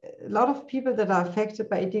for a lot of people that are affected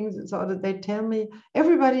by eating disorder, they tell me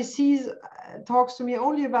everybody talks to me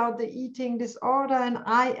only about the eating disorder, and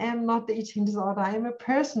I am not the eating disorder. I am a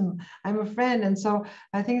person. I'm a friend. And so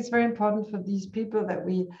I think it's very important for these people that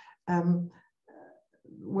we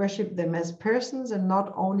worship them as persons and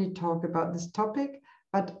not only talk about this topic,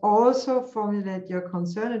 but also formulate your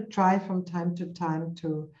concern and try from time to time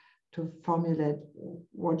to formulate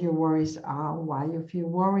what your worries are, why you feel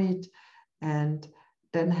worried, and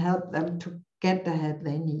then help them to get the help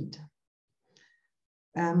they need.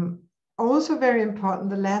 Also very important,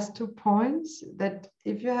 the last 2 points, that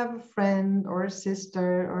if you have a friend or a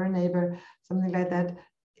sister or a neighbor, something like that,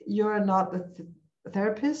 you're not a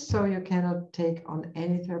therapist, so you cannot take on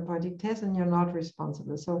any therapeutic test and you're not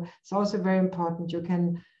responsible. So it's also very important. You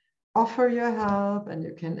can offer your help and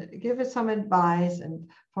you can give it some advice and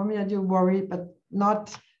formulate your worry, but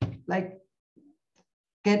not like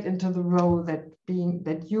get into the role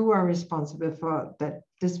that you are responsible for that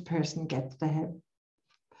this person gets the help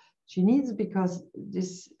she needs, because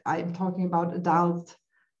I'm talking about adult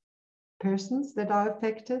persons that are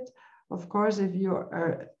affected. Of course, if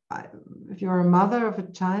you're a mother of a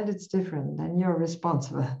child, it's different, then you're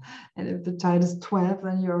responsible. And if the child is 12,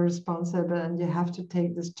 then you're responsible and you have to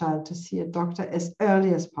take this child to see a doctor as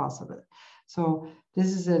early as possible. So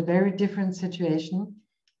this is a very different situation.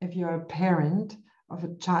 If you're a parent of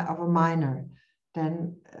a child, of a minor,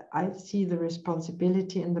 then I see the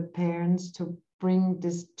responsibility in the parents to bring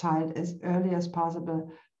this child as early as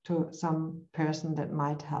possible to some person that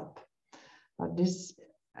might help. But this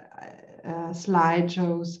slide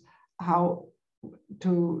shows how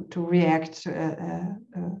to react to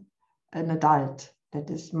an adult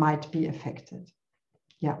that might be affected.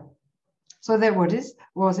 Yeah. So that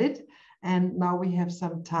was it. And now we have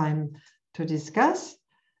some time to discuss.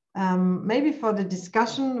 Maybe for the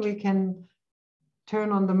discussion, we can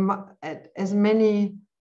turn on as many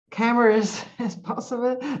cameras as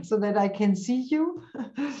possible so that I can see you.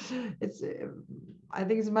 I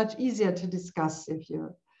think it's much easier to discuss if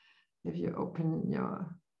you open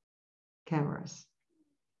your cameras.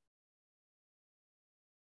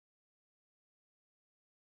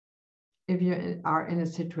 If you are in a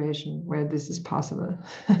situation where this is possible.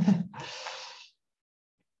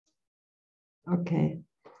 Okay.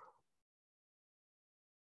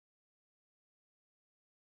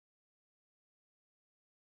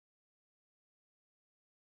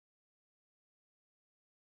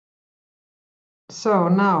 So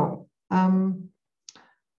now,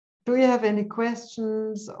 do you have any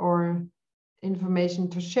questions or information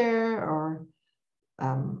to share or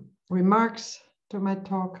remarks to my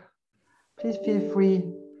talk? Please feel free.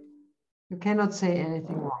 You cannot say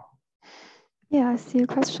anything wrong. Yeah, I see a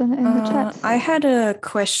question in the chat. I had a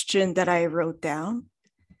question that I wrote down.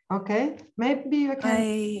 Okay, maybe you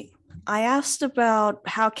can. I asked about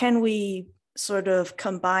how can we sort of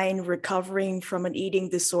combine recovering from an eating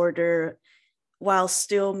disorder while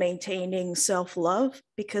still maintaining self-love,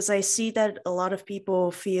 because I see that a lot of people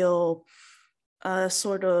feel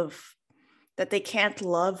sort of that they can't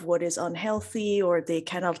love what is unhealthy, or they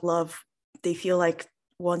cannot love, they feel like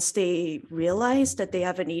once they realize that they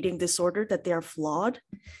have an eating disorder, that they are flawed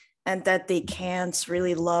and that they can't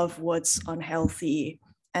really love what's unhealthy,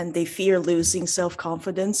 and they fear losing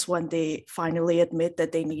self-confidence when they finally admit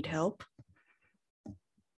that they need help.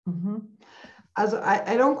 Mm-hmm. Also,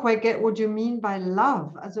 I don't quite get what you mean by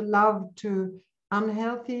love. As a love to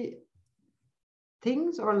unhealthy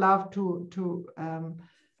things, or love to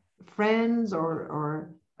friends,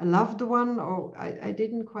 or a loved one, or I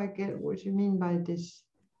didn't quite get what you mean by this.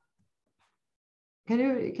 Can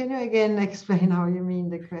you again explain how you mean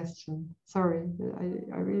the question? Sorry,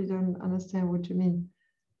 I really don't understand what you mean.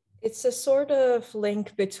 It's a sort of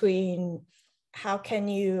link between how can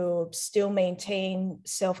you still maintain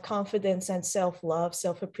self-confidence and self-love,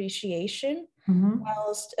 self-appreciation,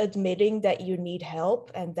 whilst admitting that you need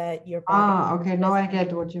help and that your body... Okay, now I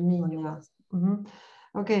get what you mean, yeah.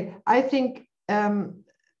 Okay, I think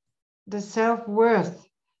the self-worth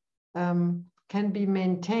can be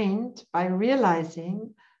maintained by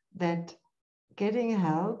realizing that getting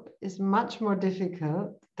help is much more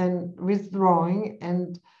difficult than withdrawing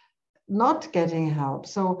and not getting help.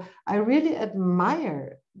 So I really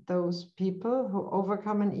admire those people who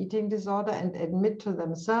overcome an eating disorder and admit to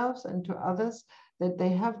themselves and to others that they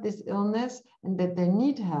have this illness and that they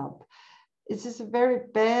need help. It is a very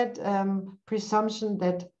bad presumption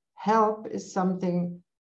that help is something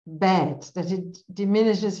bad, that it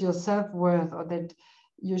diminishes your self-worth, or that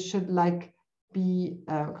you should be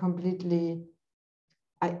completely...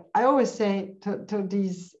 I always say to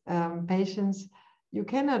these patients, you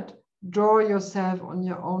cannot draw yourself on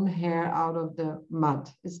your own hair out of the mud.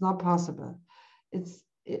 It's not possible. It's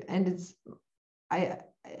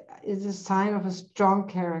a sign of a strong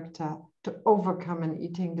character to overcome an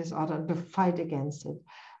eating disorder and to fight against it.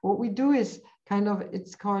 What we do is kind of,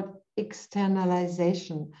 it's called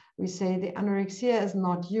externalization. We say the anorexia is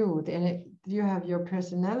not you. You have your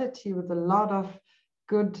personality with a lot of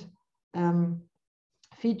good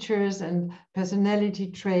features and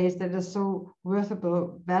personality traits that are so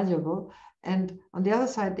worthable, valuable. And on the other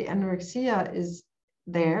side, the anorexia is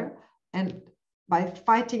there. And by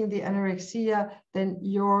fighting the anorexia, then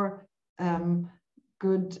your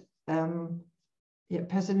good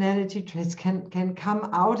personality traits can come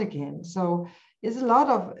out again. So it's a lot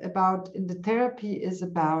of about, in the therapy is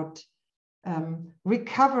about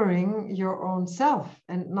recovering your own self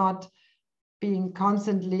and not being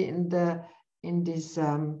constantly in this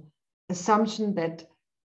assumption that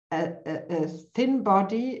a thin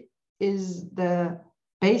body is the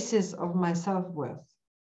basis of my self-worth.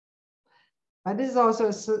 But this is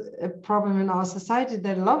also a problem in our society,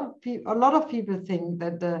 that a lot of people think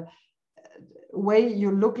that the way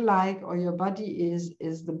you look like or your body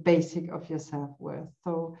is the basic of your self-worth.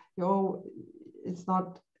 So it's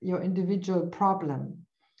not your individual problem.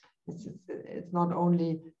 It's not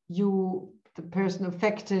only you, the person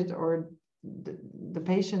affected, or the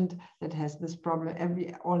patient that has this problem.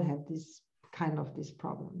 All have these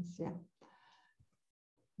problems. Yeah.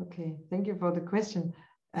 Okay, thank you for the question.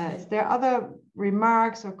 Is there other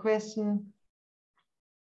remarks or question?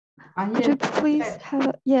 Could you please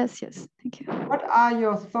have yes, thank you. What are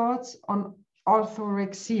your thoughts on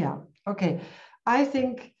orthorexia? Okay, I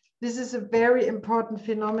think this is a very important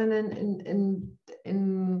phenomenon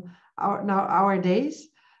in our days.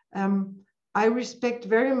 I respect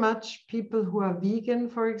very much people who are vegan,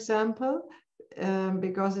 for example,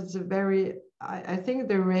 because it's I think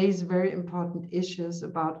they raise very important issues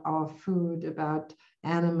about our food, about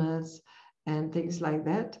animals and things like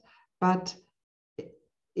that. But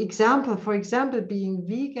for example, being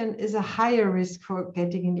vegan is a higher risk for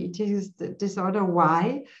getting an eating disorder.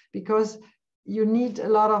 Why? Because you need a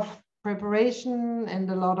lot of preparation and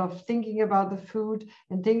a lot of thinking about the food,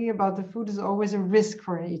 and thinking about the food is always a risk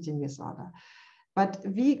for an eating disorder. But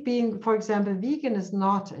being, for example, vegan is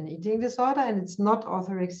not an eating disorder, and it's not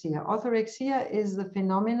orthorexia. Orthorexia is the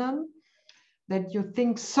phenomenon that you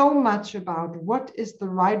think so much about what is the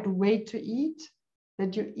right way to eat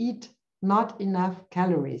that you eat not enough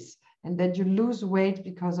calories and that you lose weight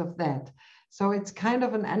because of that. So it's kind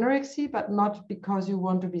of an anorexia, but not because you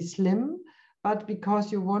want to be slim, but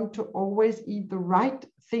because you want to always eat the right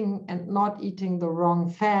thing and not eating the wrong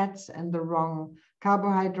fats and the wrong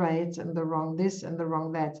carbohydrates and the wrong this and the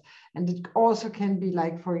wrong that. And it also can be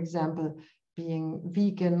like, for example, being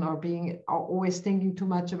vegan or being always thinking too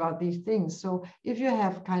much about these things. So if you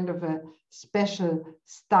have kind of a special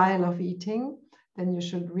style of eating, then you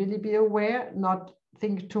should really be aware, not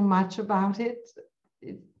think too much about it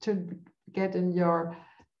to get in your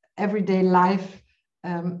everyday life,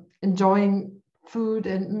 enjoying food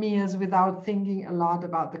and meals without thinking a lot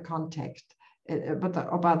about the context, but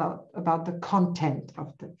about the content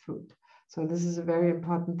of the food. So this is a very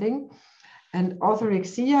important thing. And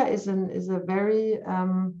orthorexia is a very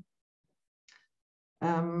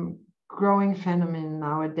growing phenomenon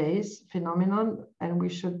nowadays, and we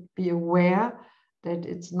should be aware that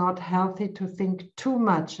it's not healthy to think too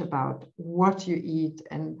much about what you eat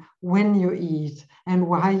and when you eat and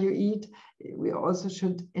why you eat. We also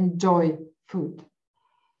should enjoy food.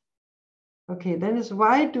 Okay, then is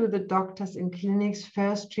why do the doctors in clinics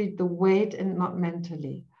first treat the weight and not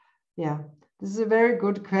mentally? Yeah, this is a very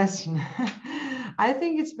good question. I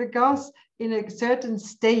think it's because in a certain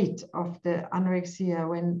state of the anorexia,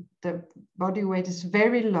 when the body weight is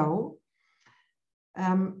very low,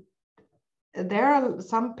 there are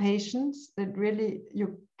some patients that really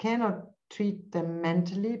you cannot treat them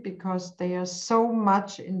mentally because they are so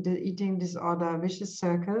much in the eating disorder vicious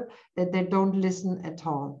circle that they don't listen at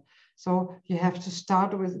all. So you have to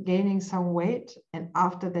start with gaining some weight, and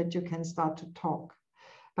after that you can start to talk.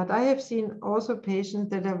 But I have seen also patients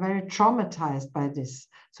that are very traumatized by this.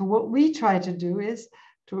 So what we try to do is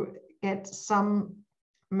to get some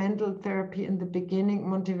mental therapy in the beginning,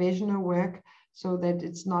 motivational work, so that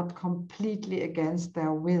it's not completely against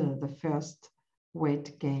their will, the first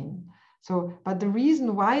weight gain. So, but the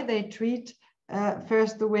reason why they treat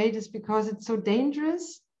first the weight is because it's so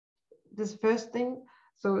dangerous, this first thing,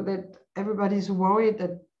 so that everybody's worried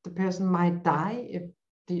that the person might die if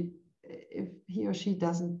he or she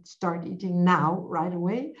doesn't start eating now right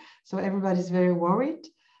away. So everybody's very worried.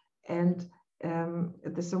 And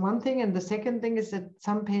this is one thing. And the second thing is that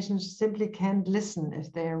some patients simply can't listen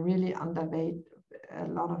if they are really underweight, a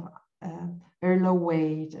lot of very low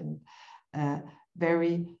weight and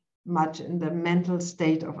very much in the mental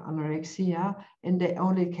state of anorexia, and they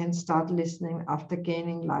only can start listening after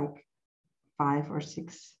gaining like 5 or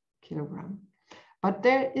 6 kilograms. But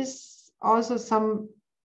there is also some,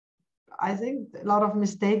 I think a lot of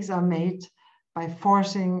mistakes are made by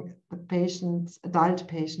forcing the patients, adult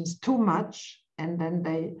patients, too much, and then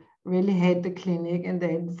they really hate the clinic and they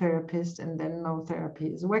hate the therapist, and then no therapy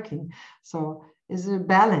is working. So it's a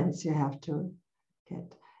balance you have to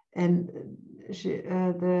get. And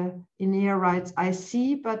the Inia writes, I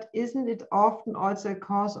see, but isn't it often also a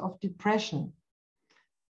cause of depression?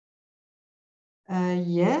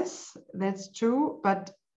 Yes, that's true,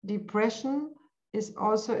 but depression is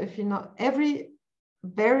also, if you know, every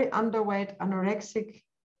very underweight anorexic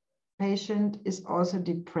patient is also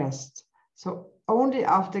depressed. So only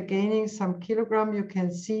after gaining some kilogram, you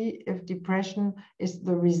can see if depression is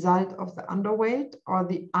the result of the underweight or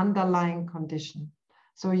the underlying condition.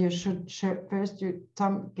 So you should first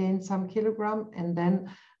gain some kilogram, and then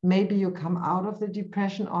maybe you come out of the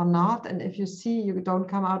depression or not. And if you see you don't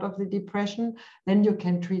come out of the depression, then you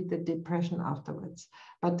can treat the depression afterwards.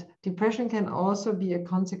 But depression can also be a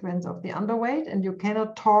consequence of the underweight, and you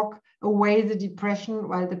cannot talk away the depression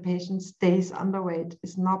while the patient stays underweight.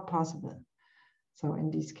 It's not possible. So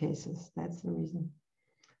in these cases, that's the reason.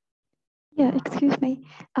 Yeah, excuse me.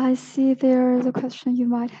 I see there is a question you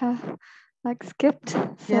might have like skipped. So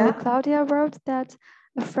yeah. Claudia wrote that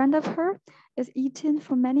a friend of her is eating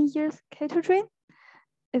for many years ketogene.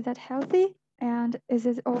 Is that healthy? And is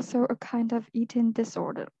it also a kind of eating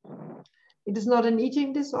disorder? It is not an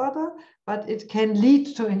eating disorder, but it can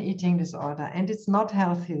lead to an eating disorder, and it's not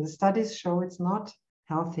healthy. The studies show it's not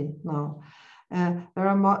healthy. No, there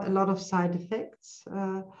are a lot of side effects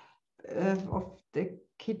of the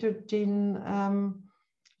ketogene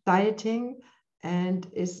dieting, and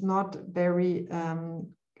is not very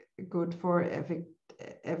good for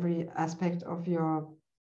every aspect of your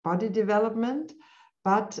body development.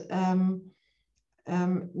 But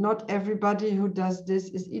not everybody who does this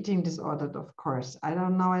is eating disordered, of course. I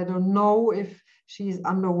don't know if she's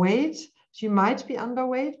underweight. She might be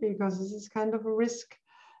underweight because this is kind of a risk.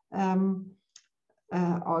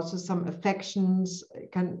 Also some affections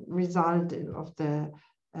can result of the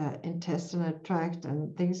intestinal tract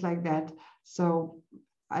and things like that. So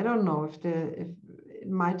I don't know if it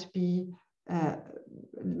might be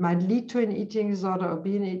might lead to an eating disorder or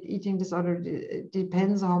be an eating disorder. It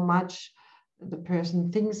depends how much the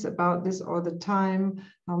person thinks about this all the time,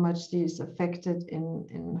 how much she is affected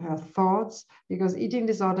in her thoughts, because eating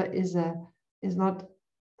disorder is not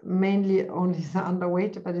mainly only the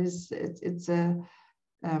underweight, but it's an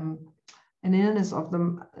illness of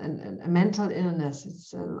a mental illness.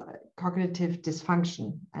 It's a cognitive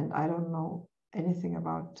dysfunction, and I don't know anything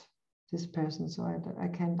about this person, so I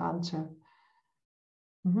can't answer.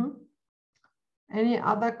 Any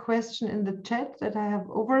other question in the chat that I have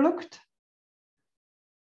overlooked?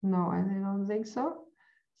 No, I don't think so.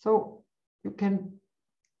 So you can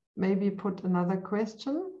maybe put another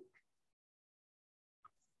question.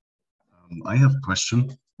 I have a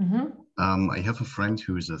question. I have a friend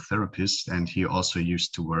who is a therapist, and he also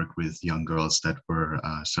used to work with young girls that were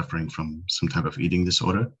suffering from some type of eating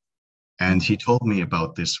disorder. And he told me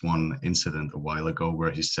about this one incident a while ago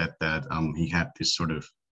where he said that he had this sort of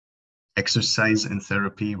exercise in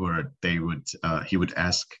therapy where he would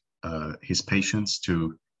ask his patients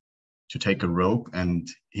to take a rope, and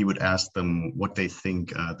he would ask them what they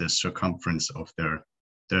think the circumference of their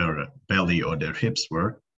belly or their hips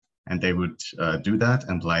were. And they would do that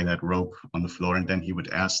and lie that rope on the floor. And then he would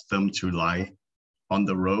ask them to lie on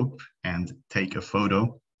the rope and take a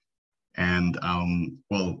photo. And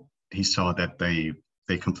well, he saw that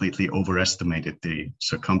they completely overestimated the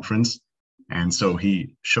circumference. And so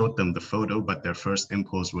he showed them the photo, but their first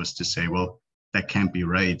impulse was to say, well, that can't be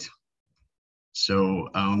right. So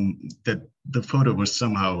that the photo was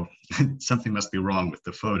somehow, something must be wrong with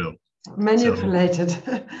the photo. Manipulated.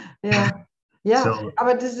 So, yeah. Yeah, so,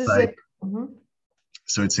 but this is like,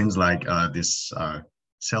 so it seems like this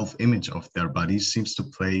self-image of their bodies seems to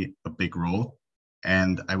play a big role.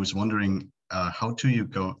 And I was wondering, how do you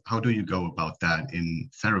go about that in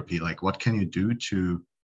therapy? Like, what can you do to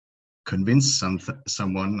convince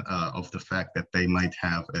someone of the fact that they might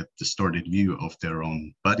have a distorted view of their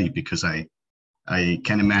own body? Because I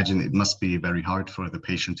can imagine it must be very hard for the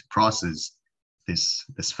patient to process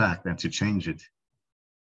this fact and to change it.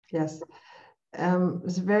 Yes.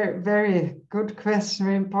 It's a very, very good question,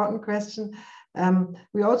 very important question.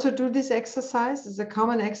 We also do this exercise. It's a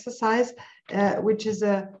common exercise, which is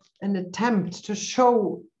an attempt to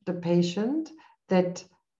show the patient that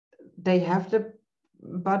they have the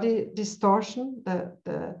body distortion,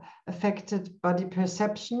 the affected body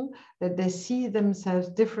perception, that they see themselves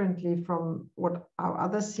differently from how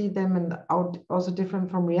others see them, and also different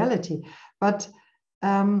from reality. But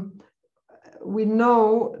we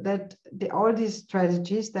know that all these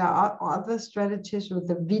strategies, there are other strategies with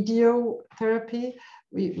the video therapy.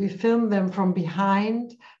 We film them from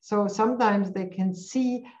behind. So sometimes they can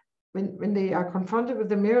see, when they are confronted with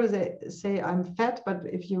the mirror, they say, I'm fat, but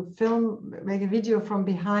if you make a video from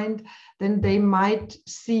behind, then they might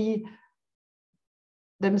see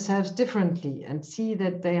themselves differently and see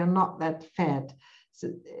that they are not that fat.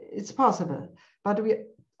 So it's possible. But we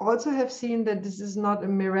also have seen that this is not a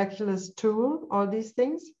miraculous tool, all these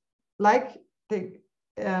things, like the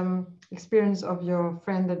experience of your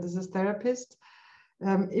friend that is a therapist.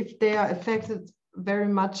 If they are affected very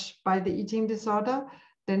much by the eating disorder,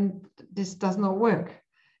 then this does not work.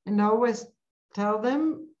 And I always tell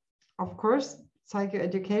them, of course,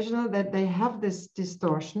 psychoeducational, that they have this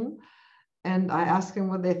distortion. And I ask them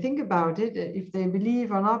what they think about it. If they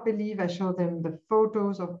believe or not believe, I show them the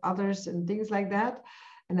photos of others and things like that.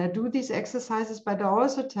 And I do these exercises, but I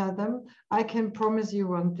also tell them, I can promise you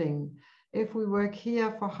one thing. If we work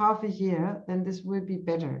here for half a year, then this will be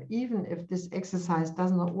better, even if this exercise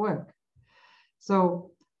does not work.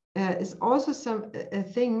 So it's also a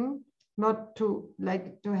thing not to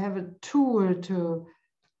have a tool,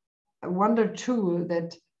 a wonder tool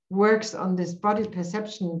that works on this body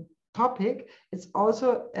perception topic. It's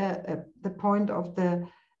also the point of the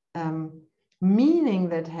meaning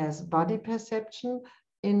that has body perception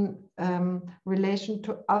in relation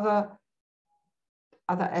to other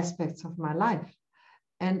aspects of my life.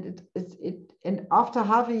 And and after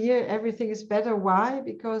half a year, everything is better. Why?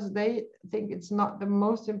 Because they think it's not the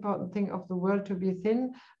most important thing of the world to be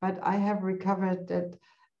thin, but I have recovered that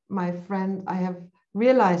I have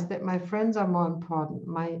realized that my friends are more important,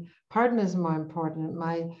 my partner is more important,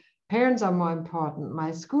 my parents are more important,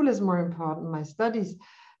 my school is more important, my studies.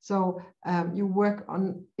 So you work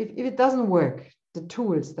on, if it doesn't work, the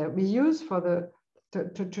tools that we use for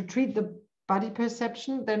to treat the body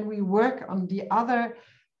perception, then we work on the other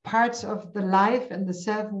parts of the life and the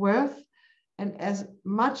self-worth. And as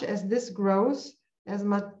much as this grows, as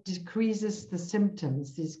much decreases the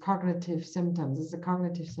symptoms, these cognitive symptoms. It's a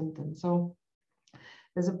cognitive symptom. So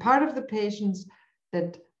there's a part of the patients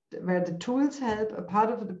where the tools help, a part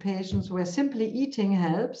of the patients where simply eating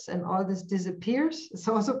helps and all this disappears. It's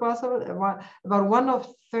also possible. About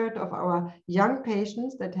 1/3 of our young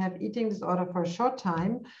patients that have eating disorder for a short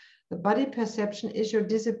time, the body perception issue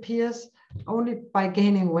disappears only by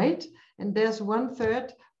gaining weight. And there's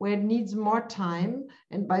 1/3 where it needs more time.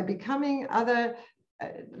 And by becoming other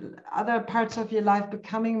parts of your life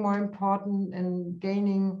becoming more important and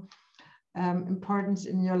gaining importance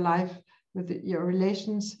in your life with your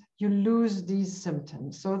relations, you lose these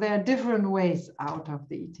symptoms. So there are different ways out of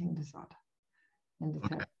the eating disorder.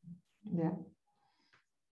 Yeah.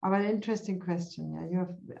 Oh, an interesting question. Yeah, you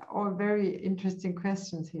have all very interesting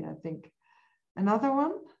questions here, I think. Another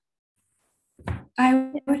one?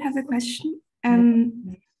 I would have a question.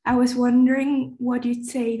 I was wondering what you'd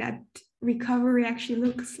say that recovery actually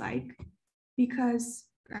looks like, because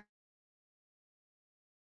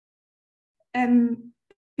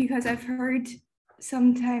I've heard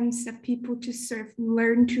sometimes that people just sort of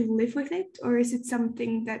learn to live with it, or is it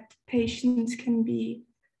something that patients can be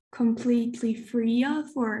completely free of?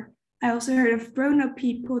 Or I also heard of grown-up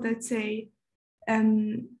people that say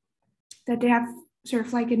that they have sort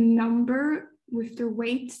of like a number with their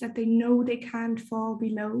weight that they know they can't fall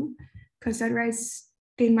below, because otherwise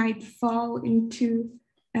they might fall into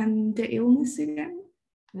the illness again.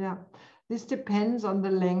 Yeah, this depends on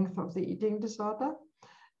the length of the eating disorder.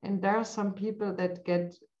 And there are some people that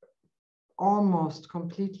get almost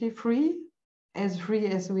completely free as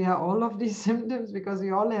we are all of these symptoms, because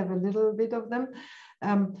we all have a little bit of them.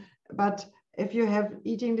 But if you have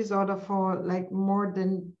eating disorder for like more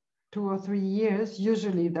than 2 or 3 years,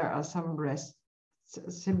 usually there are some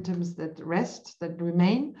symptoms that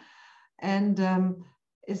remain. And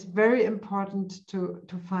it's very important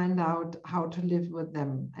to find out how to live with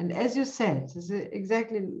them. And as you said, it's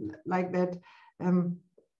exactly like that.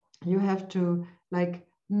 You have to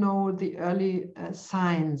know the early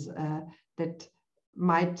signs that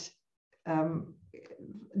might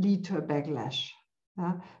lead to a backlash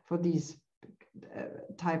for these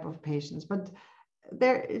type of patients. But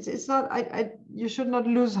it's not. You should not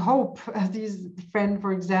lose hope. These friend,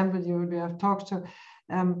 for example, you have talked to.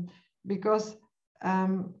 because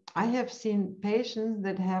I have seen patients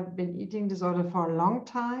that have been eating disorder for a long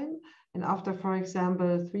time, and after, for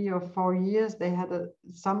example, 3 or 4 years, they had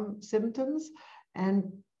some symptoms,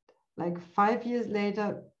 and like 5 years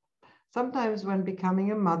later, sometimes when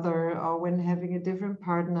becoming a mother or when having a different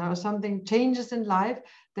partner or something changes in life,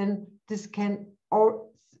 then this can, or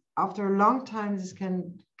after a long time, this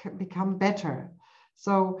can become better.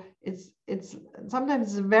 So it's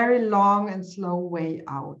sometimes a very long and slow way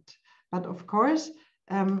out. But of course,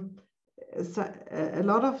 so a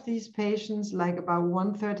lot of these patients, like about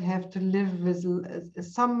 1/3, have to live with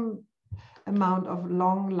some amount of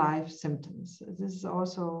long life symptoms. This is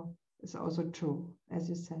also true, as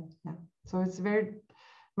you said. Yeah. So it's very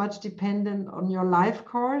much dependent on your life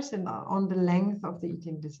course and on the length of the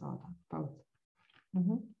eating disorder, both.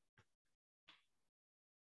 Mm-hmm.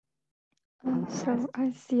 So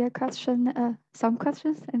I see a question, some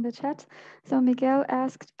questions in the chat. So Miguel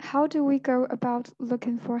asked, how do we go about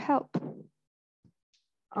looking for help?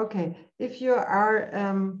 Okay, if you are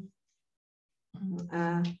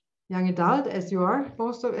young adult, as you are,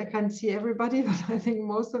 I can't see everybody, but I think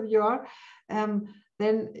most of you are,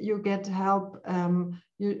 then you get help.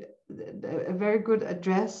 A very good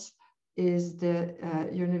address is the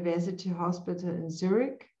University Hospital in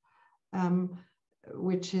Zurich,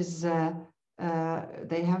 which is,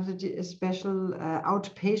 they have a special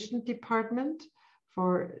outpatient department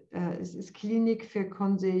for, es ist Klinik für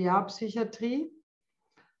Konsiliarpsychiatrie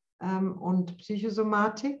und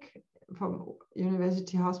Psychosomatik from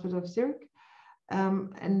University Hospital of Zurich.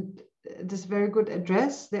 And this very good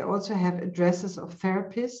address. They also have addresses of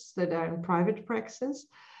therapists that are in private practice.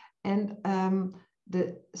 And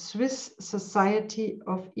the Swiss Society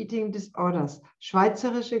of Eating Disorders,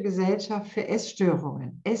 Schweizerische Gesellschaft für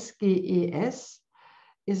Essstörungen, SGES,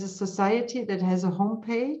 is a society that has a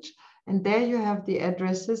homepage, and there you have the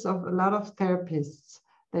addresses of a lot of therapists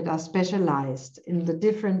that are specialized in the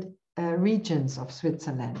different regions of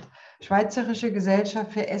Switzerland. Schweizerische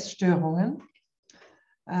Gesellschaft für Essstörungen.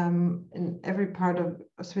 In every part of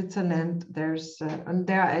Switzerland, there's and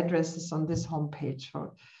there are addresses on this homepage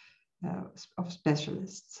for of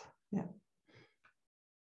specialists. Yeah.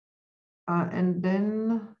 And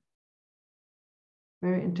then,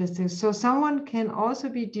 very interesting. So someone can also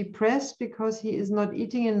be depressed because he is not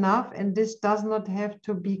eating enough, and this does not have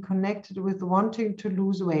to be connected with wanting to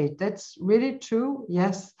lose weight. That's really true.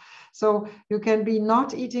 Yes. So you can be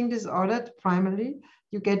not eating disordered primarily.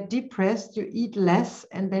 You get depressed, you eat less,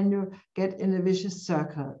 and then you get in a vicious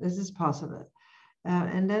circle. This is possible.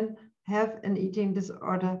 And then have an eating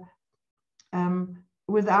disorder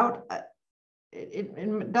without,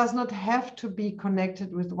 it does not have to be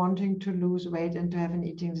connected with wanting to lose weight and to have an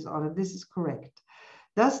eating disorder. This is correct.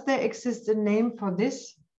 Does there exist a name for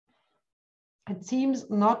this? It seems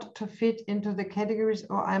not to fit into the categories,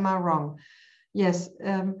 or am I wrong? Yes,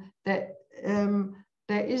 there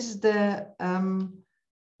is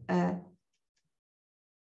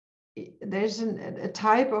there's a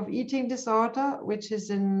type of eating disorder which is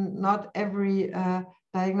in not every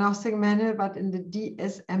diagnostic manual, but in the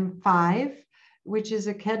DSM-5, which is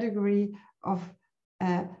a category of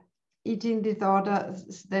eating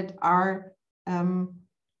disorders that are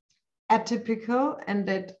atypical and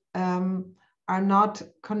that are not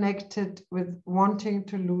connected with wanting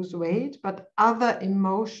to lose weight, but other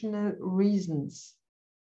emotional reasons.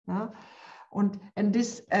 Yeah? And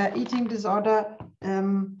this eating disorder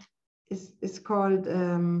is called,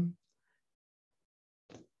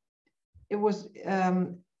 it was,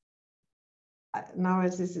 now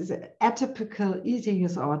this is an atypical eating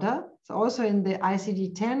disorder. It's also in the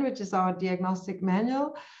ICD-10, which is our diagnostic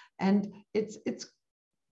manual, and it's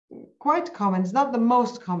quite common. It's not the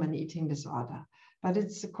most common eating disorder, but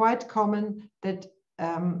it's quite common that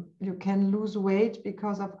you can lose weight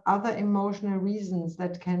because of other emotional reasons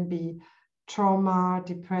that can be trauma,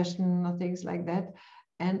 depression, or things like that.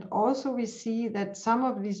 And also we see that some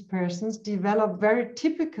of these persons develop very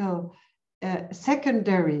typical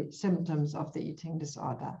secondary symptoms of the eating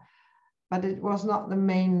disorder, but it was not the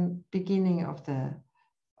main beginning of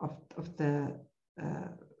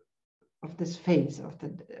this phase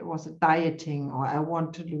it was a dieting, or I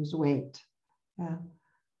want to lose weight. Yeah,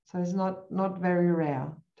 so it's not very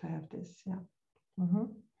rare to have this. Yeah. Mm-hmm.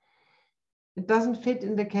 It doesn't fit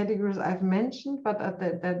in the categories I've mentioned, but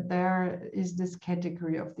that there is this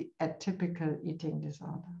category of the atypical eating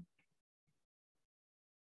disorder.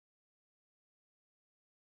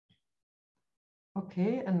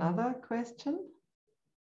 Okay, another question.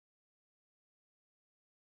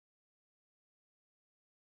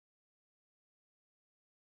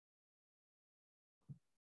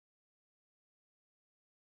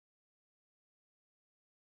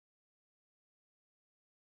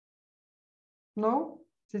 No,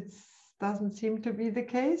 it doesn't seem to be the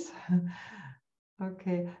case.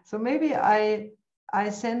 Okay, so maybe I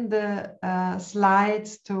send the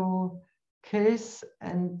slides to Chris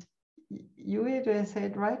and you. Do I say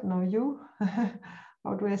it right? No, you.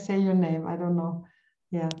 How do I say your name? I don't know.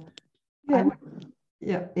 Yeah.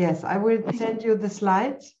 Yes, I will send you the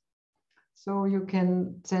slides so you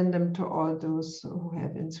can send them to all those who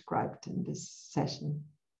have inscribed in this session.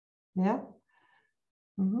 Yeah.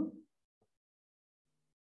 Mm-hmm.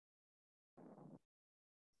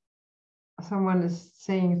 Someone is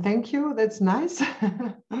saying thank you. That's nice.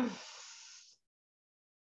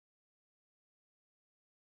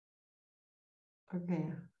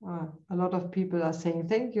 Okay, a lot of people are saying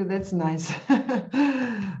thank you. That's nice.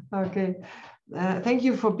 Okay, thank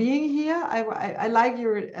you for being here. I like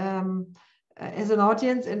your as an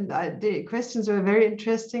audience, and the questions were very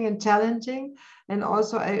interesting and challenging. And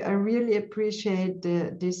also, I really appreciate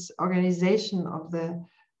this organization of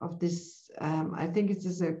this. I think it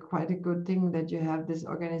is quite a good thing that you have this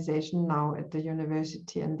organization now at the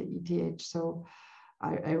university and the ETH. So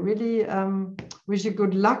I really wish you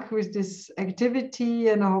good luck with this activity,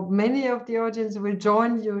 and I hope many of the audience will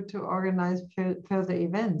join you to organize further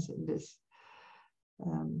events in this.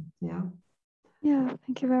 Yeah,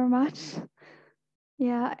 thank you very much.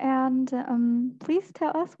 Yeah, and please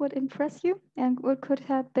tell us what impressed you and what could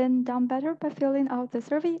have been done better by filling out the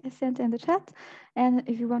survey I sent in the chat. And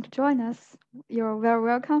if you want to join us, you're very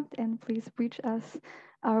welcome. And please reach us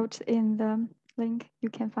out in the link you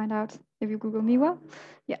can find out if you Google Miwa.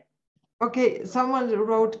 Yeah. Okay, someone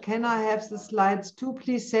wrote, can I have the slides too,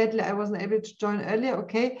 please? Sadly, I wasn't able to join earlier.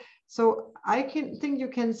 Okay, so I think you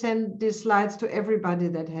can send these slides to everybody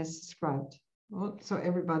that has subscribed. So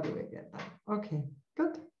everybody will get them. Okay,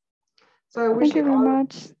 good. So I wish you very all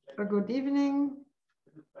much. a good evening.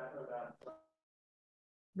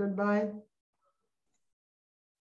 Goodbye.